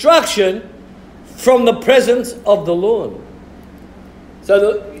destruction from the presence of the Lord.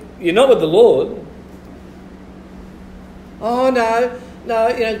 So you're not with the Lord. Oh,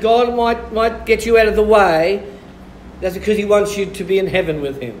 no, God might get you out of the way. That's because he wants you to be in heaven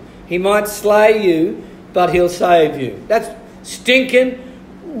with him. He might slay you, but he'll save you. That's stinking,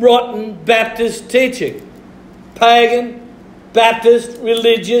 rotten Baptist teaching. Pagan, Baptist,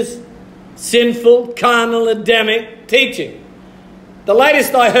 religious, sinful, carnal, Adamic teaching. The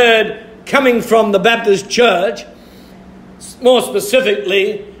latest I heard coming from the Baptist Church, more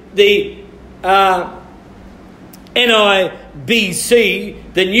specifically the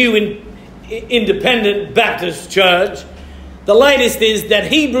NIBC, the New Independent Baptist Church, the latest is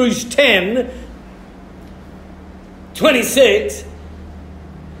that Hebrews 10:26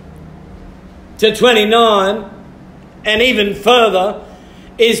 to 29 and even further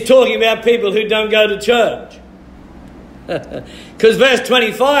is talking about people who don't go to church. Because verse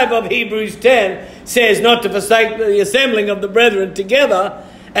 25 of Hebrews 10 says not to forsake the assembling of the brethren together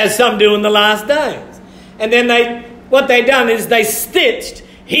as some do in the last days. And then what they done is they stitched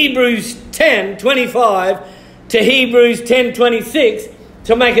Hebrews 10:25 to Hebrews 10:26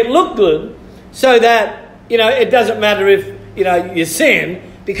 to make it look good, so that, it doesn't matter if, you sin,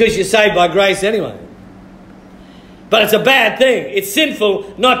 because you're saved by grace anyway. But it's a bad thing. It's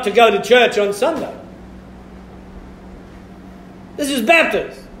sinful not to go to church on Sunday. This is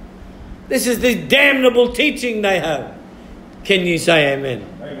Baptist. This is the damnable teaching they have. Can you say amen?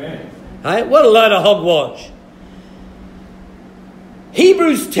 Amen. Hey, what a load of hogwash.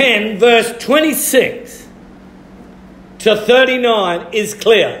 Hebrews 10 verse 26 to 39 is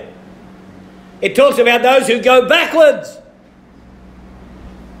clear. It talks about those who go backwards.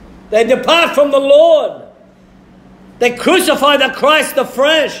 They depart from the Lord. They crucify the Christ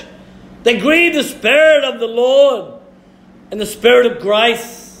afresh. They grieve the Spirit of the Lord and the Spirit of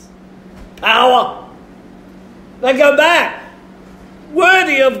grace, power. They go back,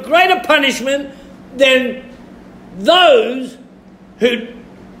 worthy of greater punishment than those who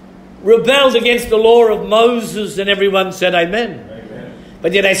rebelled against the law of Moses, and everyone said amen. Amen.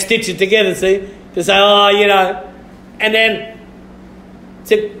 But yet they stitch it together, see, to say, and then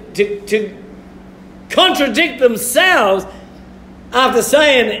to contradict themselves after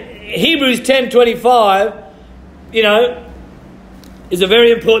saying Hebrews 10:25, is a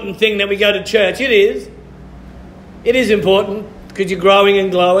very important thing that we go to church. It is. It is important because you're growing and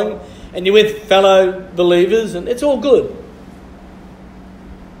glowing and you're with fellow believers and it's all good.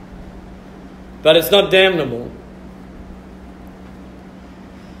 But it's not damnable.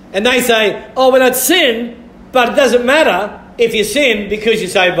 And they say, we're not sin, but it doesn't matter if you sin because you're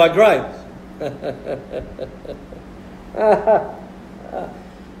saved by grace.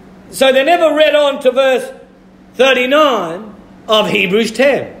 So they never read on to verse 39 of Hebrews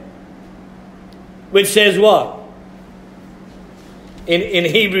 10, which says what? In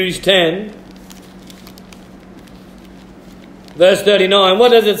Hebrews 10, verse 39, what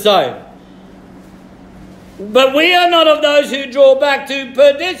does it say? But we are not of those who draw back to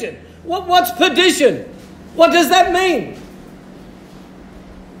perdition. What's perdition? What does that mean?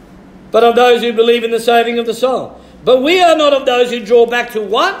 But of those who believe in the saving of the soul. But we are not of those who draw back to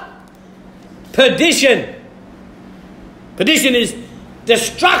what? Perdition. Perdition is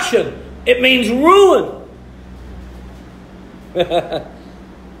destruction. It means ruin.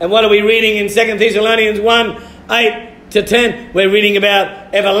 And what are we reading in 2 Thessalonians 1:8-10? We're reading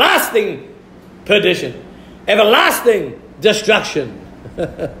about everlasting perdition. Everlasting destruction.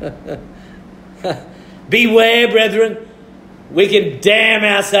 Beware, brethren. We can damn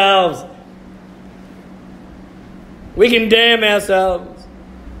ourselves. We can damn ourselves.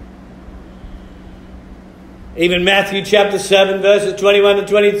 Even Matthew chapter 7 verses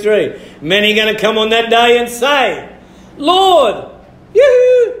 21-23. Many are going to come on that day and say, Lord,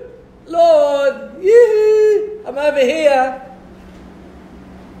 yoo-hoo, Lord, yoo-hoo, I'm over here.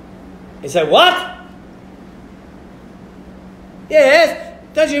 You say, what? Yes,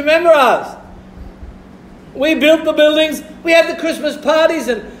 don't you remember us? We built the buildings, we had the Christmas parties,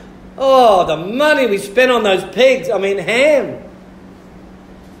 and the money we spent on those pigs, ham.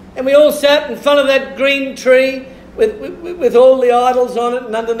 And we all sat in front of that green tree with all the idols on it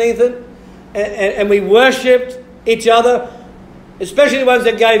and underneath it, and we worshipped each other, especially the ones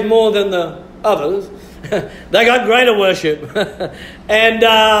that gave more than the others. They got greater worship. And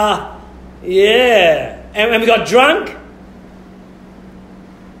we got drunk.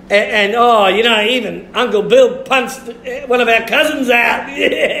 And even Uncle Bill punched one of our cousins out.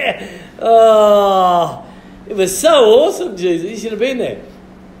 Yeah. Oh, it was so awesome, Jesus. You should have been there.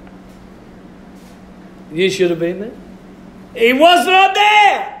 You should have been there. He was not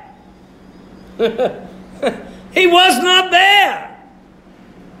there. He was not there.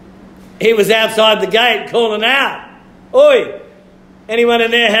 He was outside the gate calling out, "Oi, anyone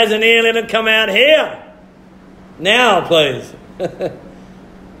in there has an ear, let it come out here. Now, please."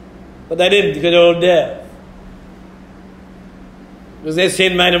 But they didn't, because they're all deaf. Because their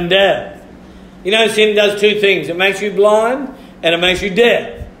sin made them deaf. You know, sin does two things. It makes you blind and it makes you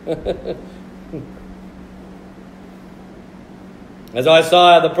deaf. As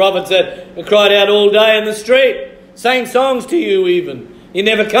Isaiah the prophet said, "We cried out all day in the street, sang songs to you even. You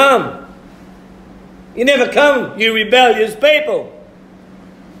never come. You never come, you rebellious people."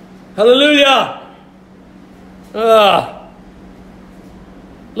 Hallelujah.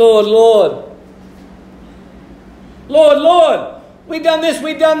 Lord, Lord. Lord, Lord. We've done this,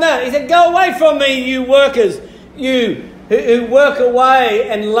 we've done that. He said, "Go away from me, you workers. You who work away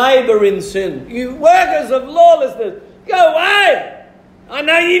and labour in sin. You workers of lawlessness. Go away. I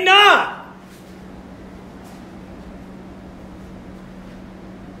know you not."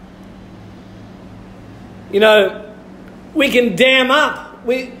 You know, we can dam up.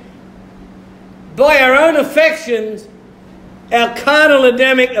 By our own affections, our carnal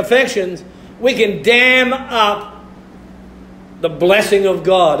Adamic affections, we can dam up the blessing of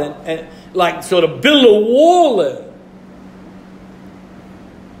God and like sort of build a wall there.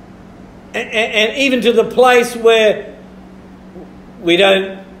 And even to the place where we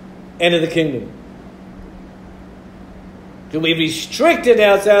don't enter the kingdom. We've restricted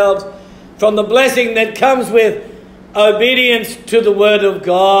ourselves from the blessing that comes with obedience to the Word of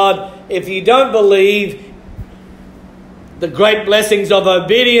God. If you don't believe the great blessings of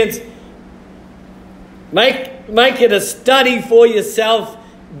obedience, make it a study for yourself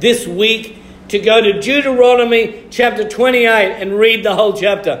this week to go to Deuteronomy chapter 28 and read the whole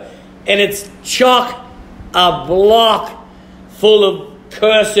chapter. And it's chock-a-block full of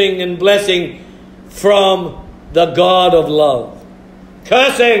cursing and blessing from the God of love.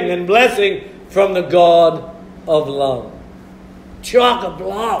 Cursing and blessing from the God of love.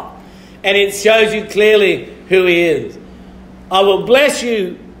 Chock-a-block. And it shows you clearly who He is. I will bless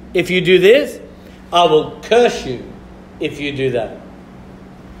you if you do this. I will curse you if you do that.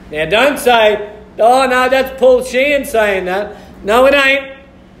 Now don't say, "Oh no, that's Paul Sheehan saying that." No, it ain't.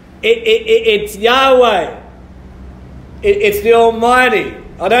 It's Yahweh. It's the Almighty.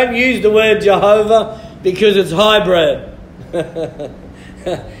 I don't use the word Jehovah because it's hybrid.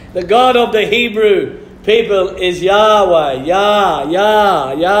 The God of the Hebrew people is Yahweh.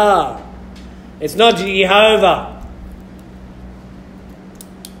 Yah. It's not Jehovah.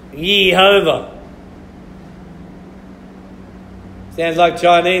 Yehovah. Sounds like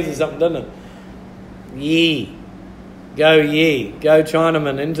Chinese or something, doesn't it? Ye. Go ye. Go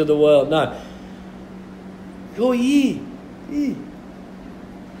Chinaman into the world. No. Go ye. Ye.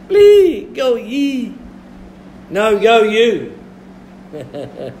 Please, go ye. No, go you.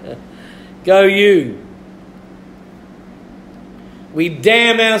 Go you. We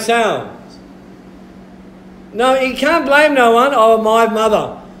damn ourselves. No, you can't blame no one. "Oh, my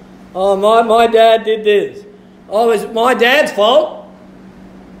mother. Oh, my dad did this. Oh, it's my dad's fault.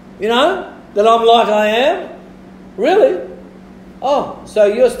 You know, that I'm like I am. Really? Oh, so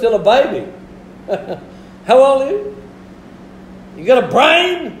you're still a baby. How old are you? You got a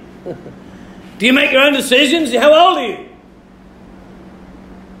brain? Do you make your own decisions? How old are you?"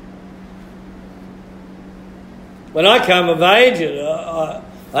 When I came of age, I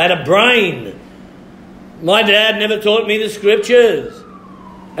had a brain. My dad never taught me the scriptures.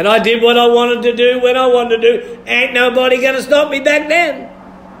 And I did what I wanted to do when I wanted to do. Ain't nobody going to stop me back then.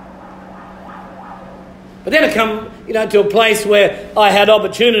 But then I come, to a place where I had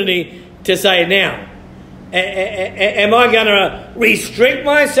opportunity to say, now, am I going to restrict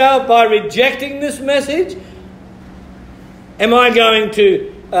myself by rejecting this message? Am I going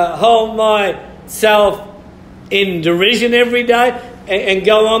to hold myself in derision every day and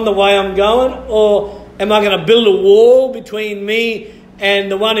go on the way I'm going? Or am I going to build a wall between me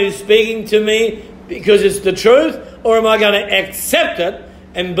and the one who's speaking to me because it's the truth? Or am I going to accept it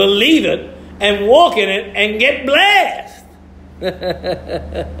and believe it and walk in it and get blessed?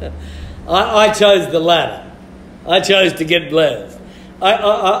 I chose the latter. I chose to get blessed.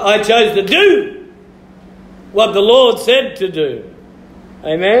 I chose to do what the Lord said to do.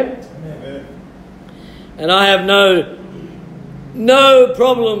 Amen? Amen. And I have no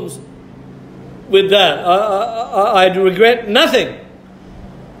problems with that. I regret nothing.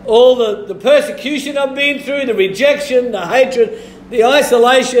 All the persecution I've been through, the rejection, the hatred, the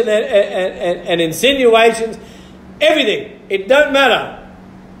isolation and insinuations, everything. It don't matter.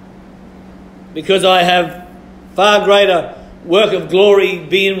 because I have far greater work of glory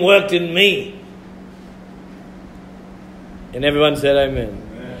being worked in me. And everyone said amen.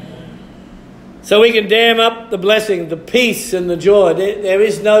 So we can dam up the blessing, the peace and the joy. There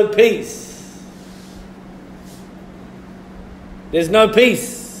is no peace. There's no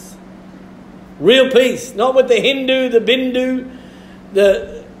peace. Real peace. Not with the Hindu, the Bindu,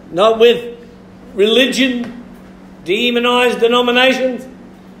 not with religion, demonized denominations.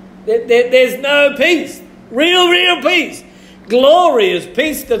 There's no peace. Real peace. Glorious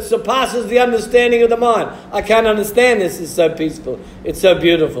peace that surpasses the understanding of the mind. I can't understand this. It's so peaceful. It's so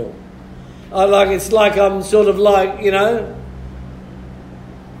beautiful. It's like I'm sort of like,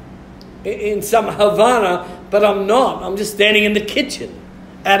 in some Havana, but I'm not. I'm just standing in the kitchen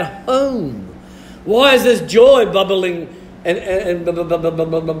at home. Why is this joy bubbling and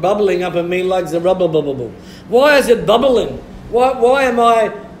bubbling up in me like the rubber bubble? Why is it bubbling? Why am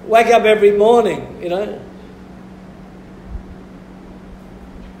I wake up every morning,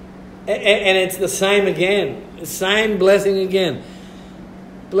 And it's the same again. The same blessing again.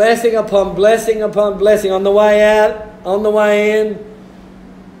 Blessing upon blessing upon blessing. On the way out, on the way in.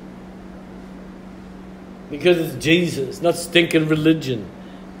 Because it's Jesus, not stinking religion.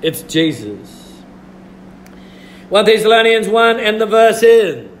 It's Jesus. 1 Thessalonians 1 and the verse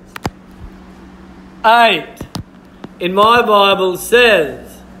ends. 8 in my Bible says,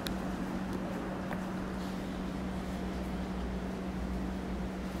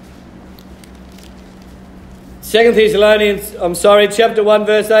 chapter 1,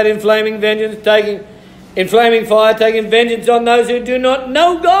 verse 8, in flaming fire, taking vengeance on those who do not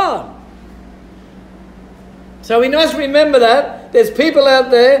know God. So we must remember that. There's people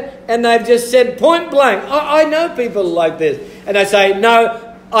out there and they've just said point blank, I know people like this. And they say,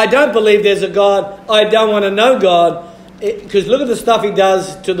 no, I don't believe there's a God. I don't want to know God. Because look at the stuff he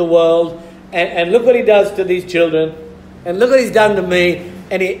does to the world. And look what he does to these children. And look what he's done to me.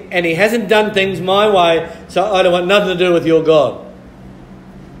 And he hasn't done things my way, so I don't want nothing to do with your God.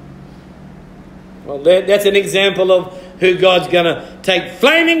 Well, that's an example of who God's going to take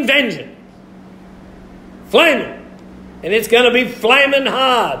flaming vengeance. Flaming. And it's going to be flaming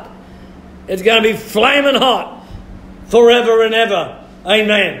hard. It's going to be flaming hot. Forever and ever.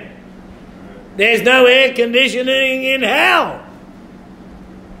 Amen. There's no air conditioning in hell.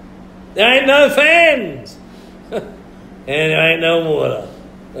 There ain't no fans. And there ain't no water.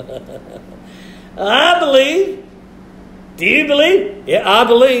 I believe. Do you believe? Yeah, I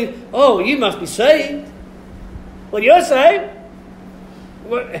believe. Oh, you must be saved. Well, you're saved.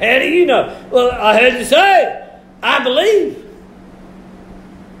 Well, how do you know? Well, I heard you say, I believe.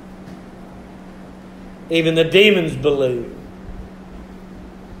 Even the demons believe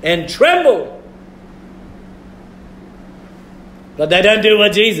and tremble. But they don't do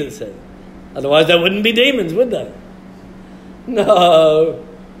what Jesus said. Otherwise they wouldn't be demons, would they? No.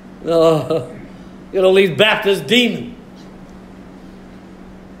 You got all these Baptist demons.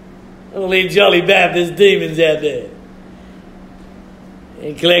 All these jolly Baptist demons out there.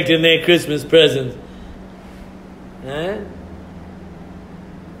 And collecting their Christmas presents. Huh?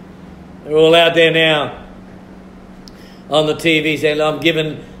 They're all out there now on the TV saying, I'm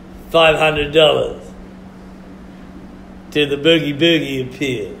giving $500 to the Boogie Boogie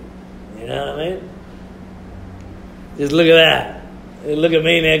appeal. You know what I mean? Just look at that. Look at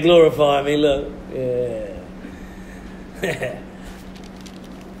me now, glorify me, look. Yeah.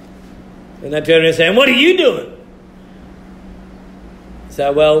 And they turn around and say, what are you doing?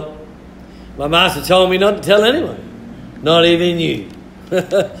 So, well, my master told me not to tell anyone. Not even you.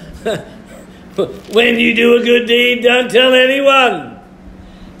 When you do a good deed, don't tell anyone.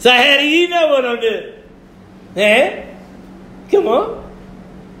 So how do you know what I'm doing? Eh? Come on.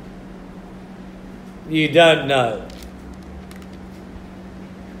 You don't know.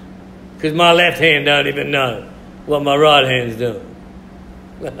 Because my left hand don't even know what my right hand's doing.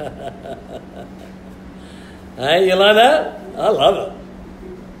 Hey, you like that? I love it.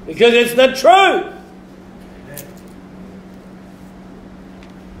 Because it's the truth.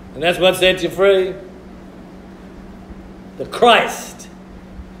 And that's what sets you free. The Christ.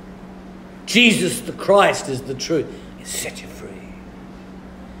 Jesus the Christ is the truth. It sets you free.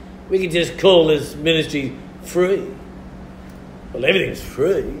 We could just call this ministry free. Well, everything's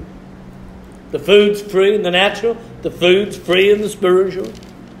free. The food's free in the natural. The food's free in the spiritual.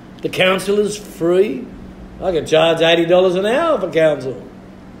 The counsel is free. I can charge $80 an hour for counsel.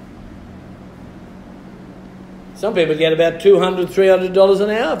 Some people get about $200, $300 an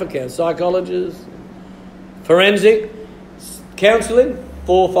hour for counsel. Psychologists, forensic counselling,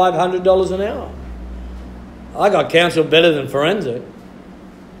 $400, $500 an hour. I got counsel better than forensic.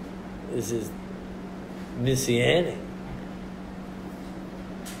 This is messianic.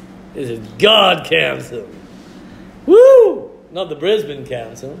 This is God Council. Woo! Not the Brisbane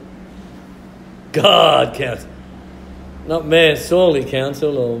Council. God Council. Not Mayor Sawley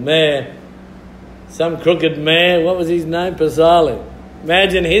Council or Mayor, some crooked mayor. What was his name? Pasali.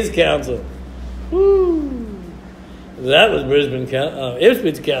 Imagine his council. Woo! That was Brisbane Council.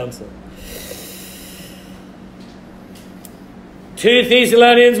 Ipswich Council. 2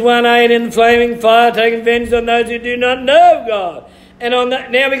 Thessalonians 1:8, in the flaming fire, taking vengeance on those who do not know God. And on that,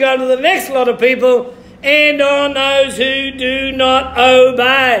 now we go to the next lot of people, and on those who do not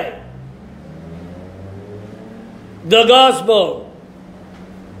obey the gospel.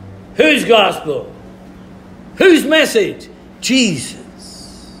 Whose gospel? Whose message?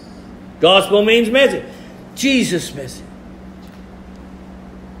 Jesus. Gospel means message. Jesus' message.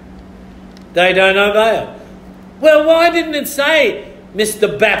 They don't obey it. Well, why didn't it say,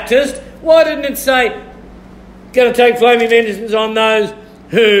 Mr. Baptist? Why didn't it say, going to take flaming vengeance on those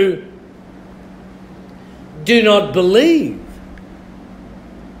who do not believe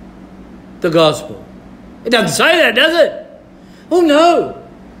the gospel? It doesn't say that, does it? Oh, no.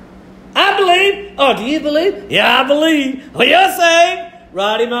 I believe. Oh, do you believe? Yeah, I believe. Oh, you're saved.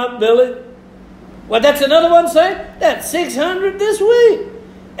 Write him up, Billy. Well, that's another one saved? That's 600 this week.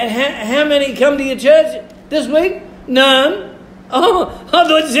 And how many come to your church this week? None. Oh, I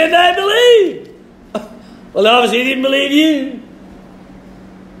thought you said they believed. Well, obviously he didn't believe you.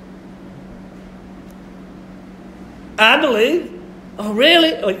 I believe. Oh,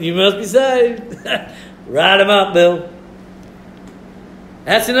 really? Oh, you must be saved. Write them up, Bill.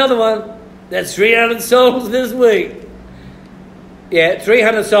 That's another one. That's 300 souls this week. Yeah,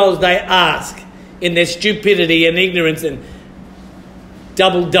 300 souls they ask in their stupidity and ignorance and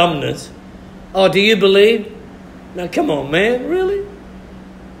double dumbness. Oh, do you believe? Now, come on, man. Really?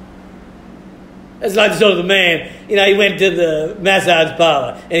 It's like sort of the man, he went to the massage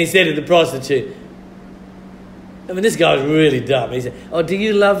parlour and he said to the prostitute, I mean, this guy's really dumb. He said, oh, do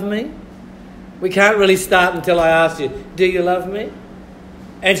you love me? We can't really start until I ask you, do you love me?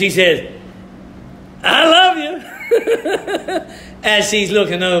 And she says, I love you. As she's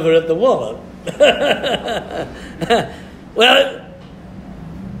looking over at the wallet. Well,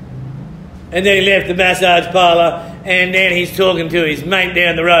 and then he left the massage parlour and then he's talking to his mate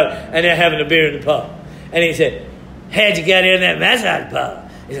down the road and they're having a beer in the pub. And he said, how'd you go down that massage parlour?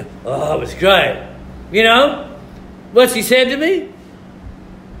 He said, oh, it was great. You know what she said to me?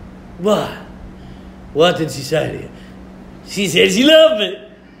 What? What did she say to you? She said she loved me.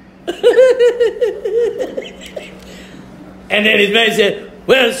 And then his mate said,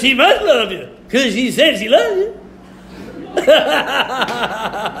 well, she must love you because she said she loved you.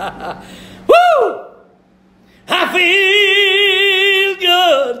 Woo! I feel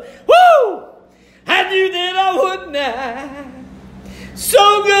good. Woo! I knew that I would not.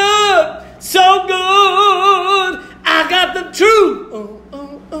 So good, so good. I got the truth. Oh,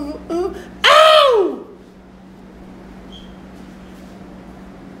 oh, oh, oh. Ow!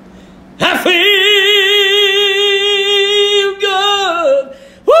 I feel good.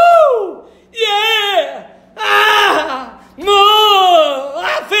 Woo! Yeah! More! I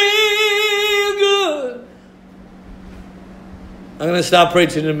feel good. I'm going to stop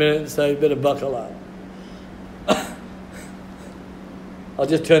preaching in a minute, so you better buckle up. I'll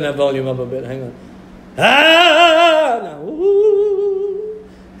just turn that volume up a bit. Hang on. No.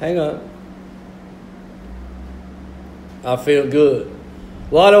 Hang on. I feel good.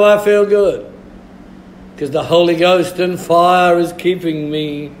 Why do I feel good? Because the Holy Ghost and fire is keeping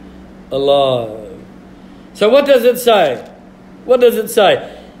me alive. So what does it say? What does it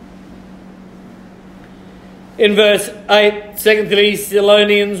say? In verse 8, 2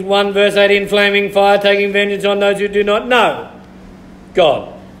 Thessalonians 1, verse 8, in flaming fire, taking vengeance on those who do not know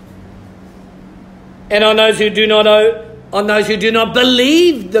God. And on those who do not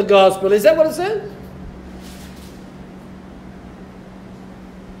believe the gospel. Is that what it says?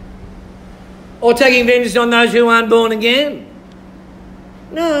 Or taking vengeance on those who aren't born again?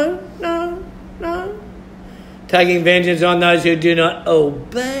 No. Taking vengeance on those who do not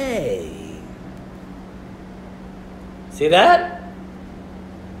obey. See that?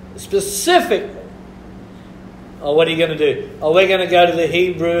 Specifically. Oh, what are you going to do? Oh, we're going to go to the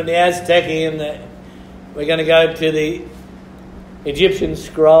Hebrew and the Aztec and we're going to go to the Egyptian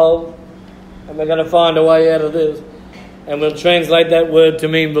scroll and we're going to find a way out of this. And we'll translate that word to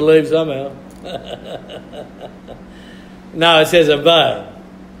mean believe somehow. No, it says obey.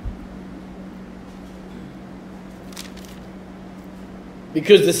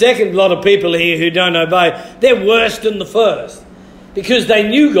 Because the second lot of people here who don't obey, they're worse than the first. Because they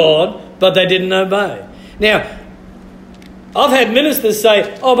knew God, but they didn't obey. Now, I've had ministers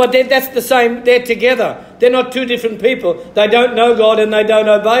say, oh, but that's the same, they're together. They're not two different people. They don't know God and they don't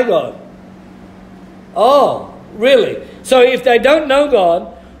obey God. Oh, really? So if they don't know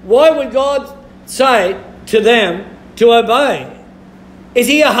God, why would God say to them to obey? Is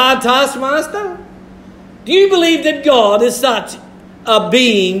he a hard taskmaster? Do you believe that God is such a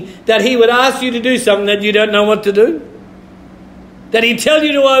being that he would ask you to do something that you don't know what to do? That he'd tell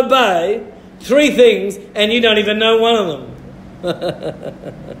you to obey 3 things and you don't even know one of them?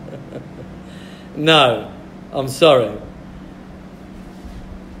 No, I'm sorry.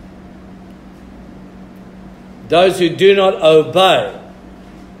 Those who do not obey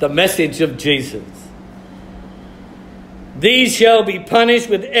the message of Jesus, these shall be punished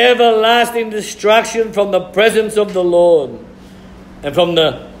with everlasting destruction from the presence of the Lord and from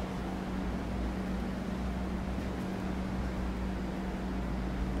the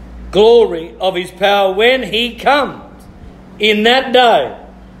glory of his power when he comes in that day.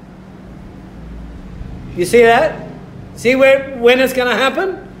 You see that? See when it's going to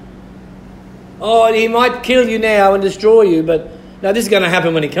happen? Oh, he might kill you now and destroy you, but no, this is going to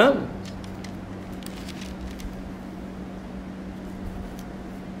happen when he comes.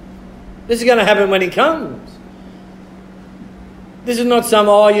 This is going to happen when he comes. This is not some,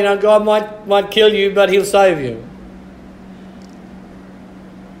 God might kill you, but he'll save you.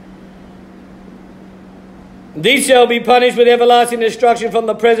 These shall be punished with everlasting destruction from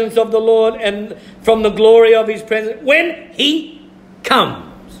the presence of the Lord and from the glory of his presence when he comes.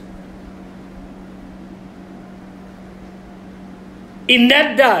 In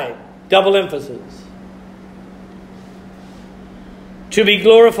that day, double emphasis, to be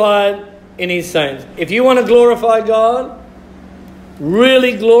glorified in his saints. If you want to glorify God,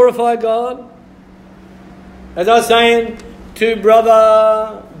 really glorify God, as I was saying to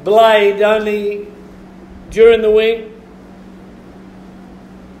Brother Blade only during the week,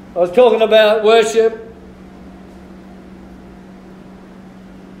 I was talking about worship,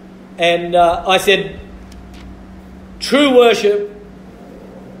 and I said, true worship,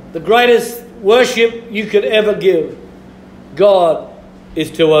 the greatest worship you could ever give God is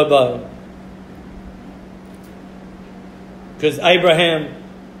to obey. Because Abraham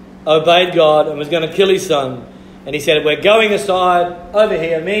obeyed God and was going to kill his son. And he said, we're going aside over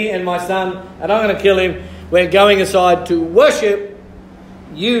here, me and my son, and I'm going to kill him. We're going aside to worship.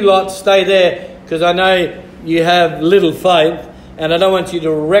 You lot stay there because I know you have little faith and I don't want you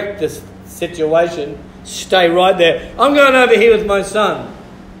to wreck this situation. Stay right there. I'm going over here with my son.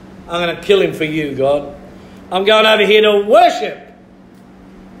 I'm going to kill him for you, God. I'm going over here to worship.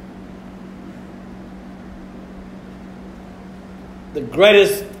 The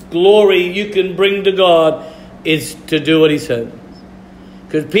greatest glory you can bring to God is to do what he says.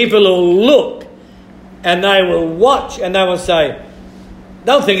 Because people will look and they will watch and they will say,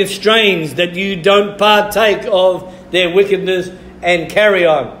 they'll think it's strange that you don't partake of their wickedness and carry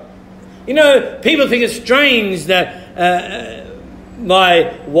on. You know, people think it's strange that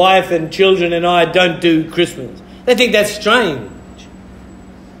my wife and children and I don't do Christmas. They think that's strange.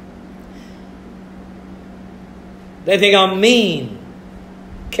 They think I'm mean,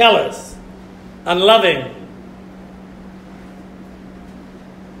 callous, unloving.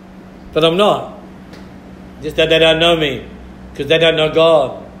 But I'm not. Just that they don't know me because they don't know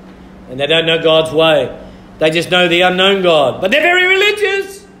God and they don't know God's way. They just know the unknown God. But they're very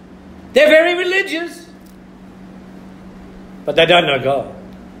religious. They're very religious. But they don't know God.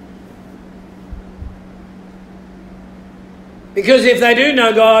 Because if they do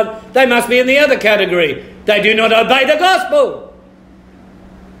know God, they must be in the other category. They do not obey the gospel.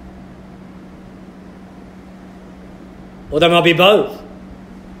 Or they might be both.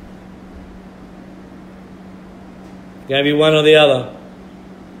 It's going to be one or the other.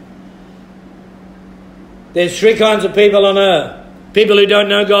 There's 3 kinds of people on earth. People who don't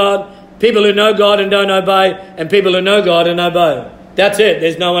know God, people who know God and don't obey, and people who know God and obey. That's it.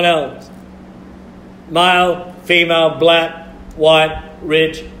 There's no one else. Male, female, black, white,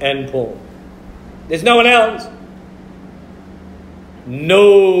 rich, and poor. There's no one else.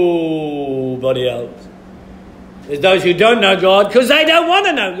 Nobody else. There's those who don't know God because they don't want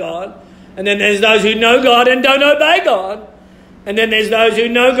to know God. And then there's those who know God and don't obey God. And then there's those who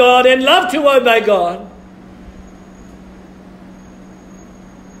know God and love to obey God.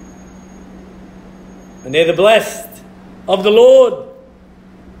 And they're the blessed of the Lord.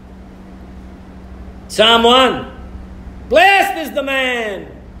 Psalm 1. Blessed is the man.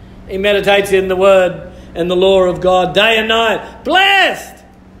 He meditates in the word and the law of God day and night. Blessed.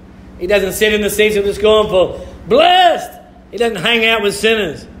 He doesn't sit in the seats of the scornful. Blessed. He doesn't hang out with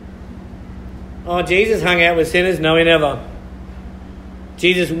sinners. Oh, Jesus hung out with sinners? No, he never.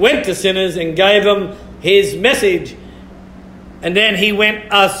 Jesus went to sinners and gave them his message. And then he went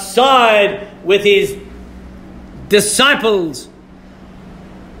aside with his disciples.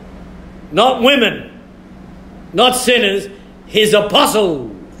 Not women, not sinners, his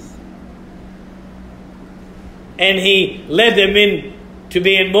apostles. And he led them in to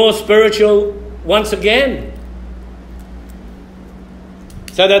being more spiritual once again,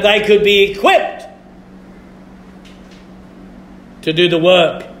 so that they could be equipped to do the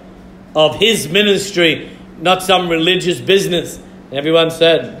work of his ministry, not some religious business. Everyone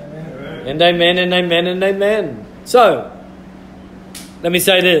said, amen. And amen, and amen, and amen. So, let me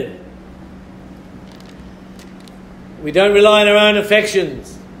say this. We don't rely on our own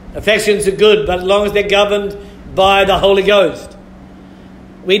affections. Affections are good, but as long as they're governed by the Holy Ghost.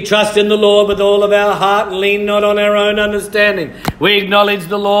 We trust in the Lord with all of our heart and lean not on our own understanding. We acknowledge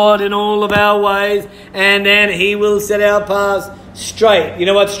the Lord in all of our ways, and then he will set our paths straight. You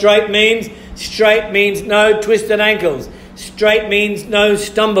know what straight means? Straight means no twisted ankles. Straight means no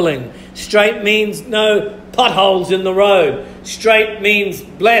stumbling. Straight means no potholes in the road. Straight means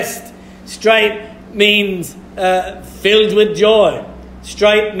blessed. Straight means filled with joy.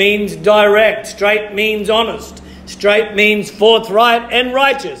 Straight means direct. Straight means honest. Straight means forthright and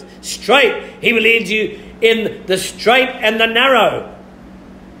righteous. Straight. He will lead you in the straight and the narrow.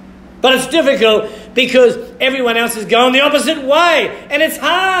 But it's difficult because everyone else is going the opposite way. And it's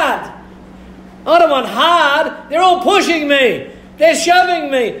hard. I don't want hard. They're all pushing me. They're shoving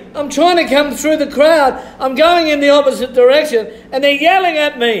me. I'm trying to come through the crowd. I'm going in the opposite direction. And they're yelling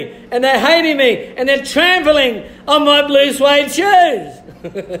at me. And they're hating me. And they're trampling on my blue suede shoes.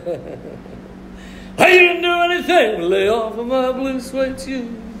 I didn't do anything. Lay off of my blue suede shoes.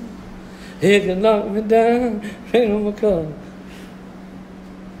 He can knock me down. Hang on my car.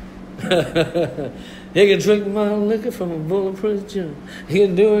 He can drink my liquor from a bulletproof jar. He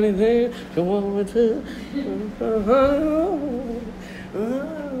can do anything if you want me to.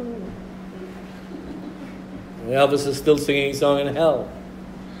 Elvis is still singing a song in hell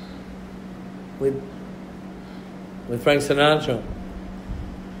with Frank Sinatra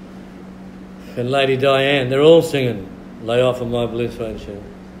and Lady Diane. They're all singing "Lay Off of My Blue Suede Shoes."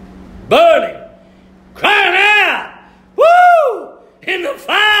 Burning, crying out, woo, in the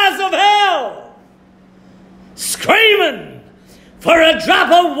fires of hell, screaming for a drop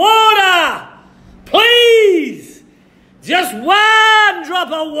of water, please, just one drop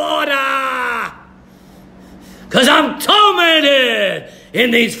of water, because I'm tormented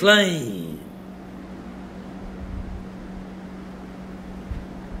in these flames.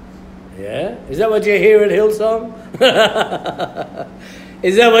 Yeah? Is that what you hear at Hillsong?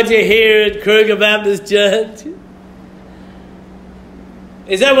 Is that what you hear at Kruger Baptist Church?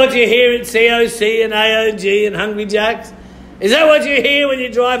 Is that what you hear at COC and AOG and Hungry Jack's? Is that what you hear when you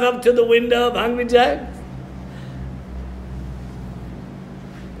drive up to the window of Hungry Jack's?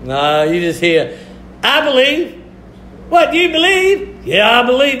 No, you just hear, I believe. What, you believe? Yeah, I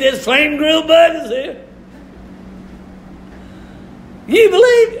believe there's flame grilled burgers here. You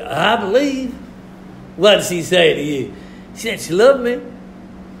believe? I believe. What did she say to you? She said she loved me.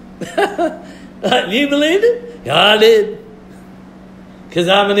 You believed it? Yeah, I did. Because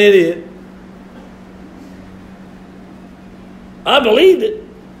I'm an idiot. I believed it.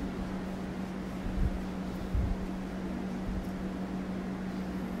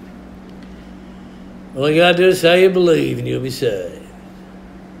 All you got to do is say you believe and you'll be saved.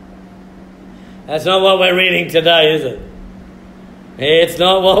 That's not what we're reading today, is it? It's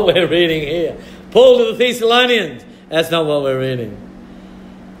not what we're reading here. Paul to the Thessalonians. That's not what we're reading.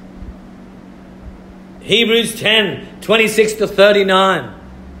 Hebrews 10, 26 to 39.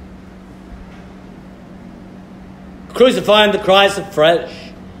 Crucifying the Christ afresh.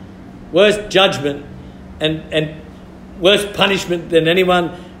 Worse judgment and worse punishment than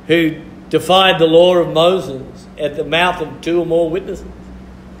anyone who defied the law of Moses at the mouth of 2 or more witnesses.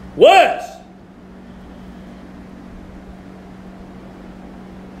 Worse.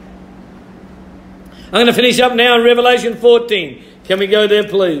 I'm going to finish up now in Revelation 14. Can we go there,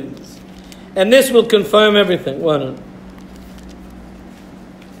 please? And this will confirm everything, won't it?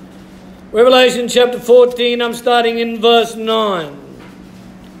 Revelation chapter 14, I'm starting in verse 9.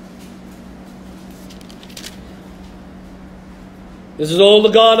 This is all the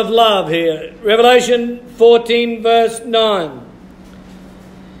God of love here. Revelation 14, verse 9.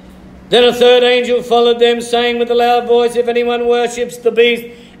 Then a third angel followed them, saying with a loud voice, if anyone worships the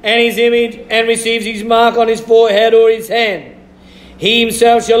beast and his image, and receives his mark on his forehead or his hand, he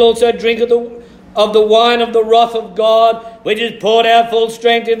himself shall also drink of the of the wine of the wrath of God, which is poured out full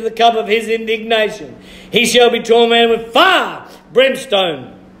strength into the cup of his indignation. He shall be tormented with fire,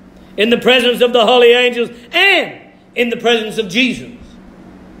 brimstone, in the presence of the holy angels and in the presence of Jesus.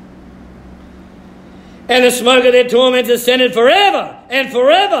 And the smoke of their torment is ascended forever and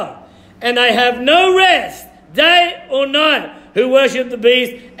forever. And they have no rest, day or night, who worship the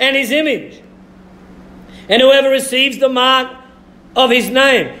beast and his image. And whoever receives the mark of his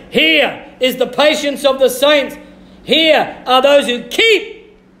name. Here is the patience of the saints. Here are those who keep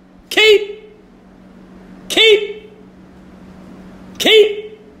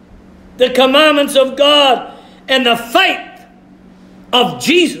the commandments of God and the faith of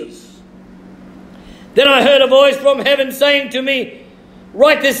Jesus. Then I heard a voice from heaven saying to me,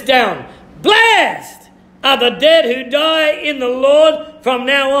 write this down. Blessed are the dead who die in the Lord from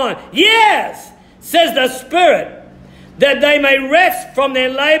now on. Yes, says the Spirit, that they may rest from their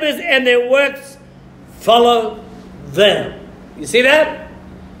labours and their works follow them. You see that?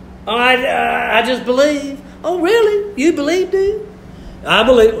 I just believe. Oh, really? You believe, do you? I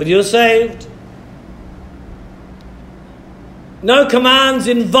believe. Well, you're saved. No commands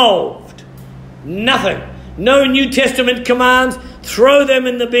involved. Nothing. No New Testament commands. Throw them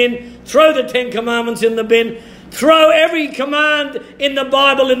in the bin. Throw the 10 Commandments in the bin. Throw every command in the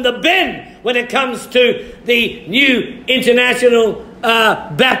Bible in the bin when it comes to the New International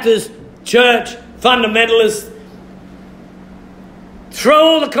Baptist Church fundamentalists. Throw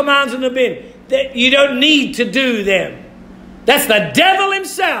all the commands in the bin. You don't need to do them. That's the devil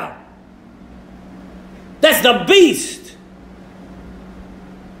himself. That's the beast.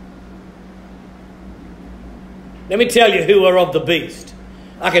 Let me tell you who are of the beast.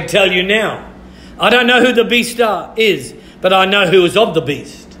 I can tell you now. I don't know who the beast is, but I know who is of the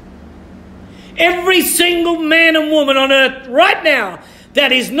beast. Every single man and woman on earth right now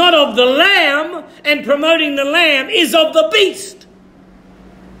that is not of the Lamb and promoting the Lamb is of the beast.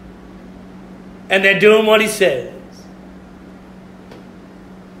 And they're doing what he says.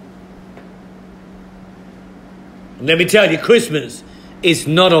 And let me tell you, Christmas is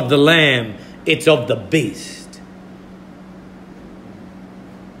not of the Lamb, it's of the beast.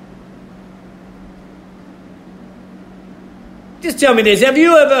 Just tell me this, have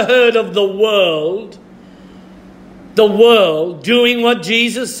you ever heard of the world doing what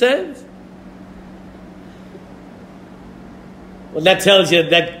Jesus says? Well, that tells you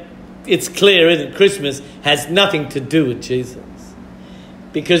that it's clear, isn't it? Christmas has nothing to do with Jesus.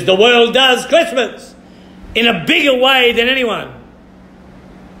 Because the world does Christmas in a bigger way than anyone.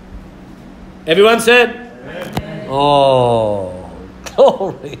 Everyone said? Amen. Oh,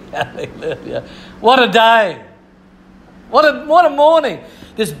 glory, hallelujah. What a day. What a morning.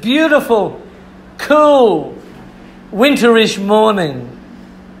 This beautiful, cool, winterish morning.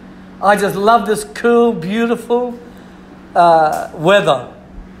 I just love this cool, beautiful weather.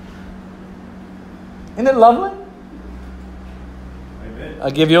 Isn't it lovely? Amen. I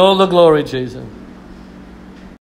give you all the glory, Jesus.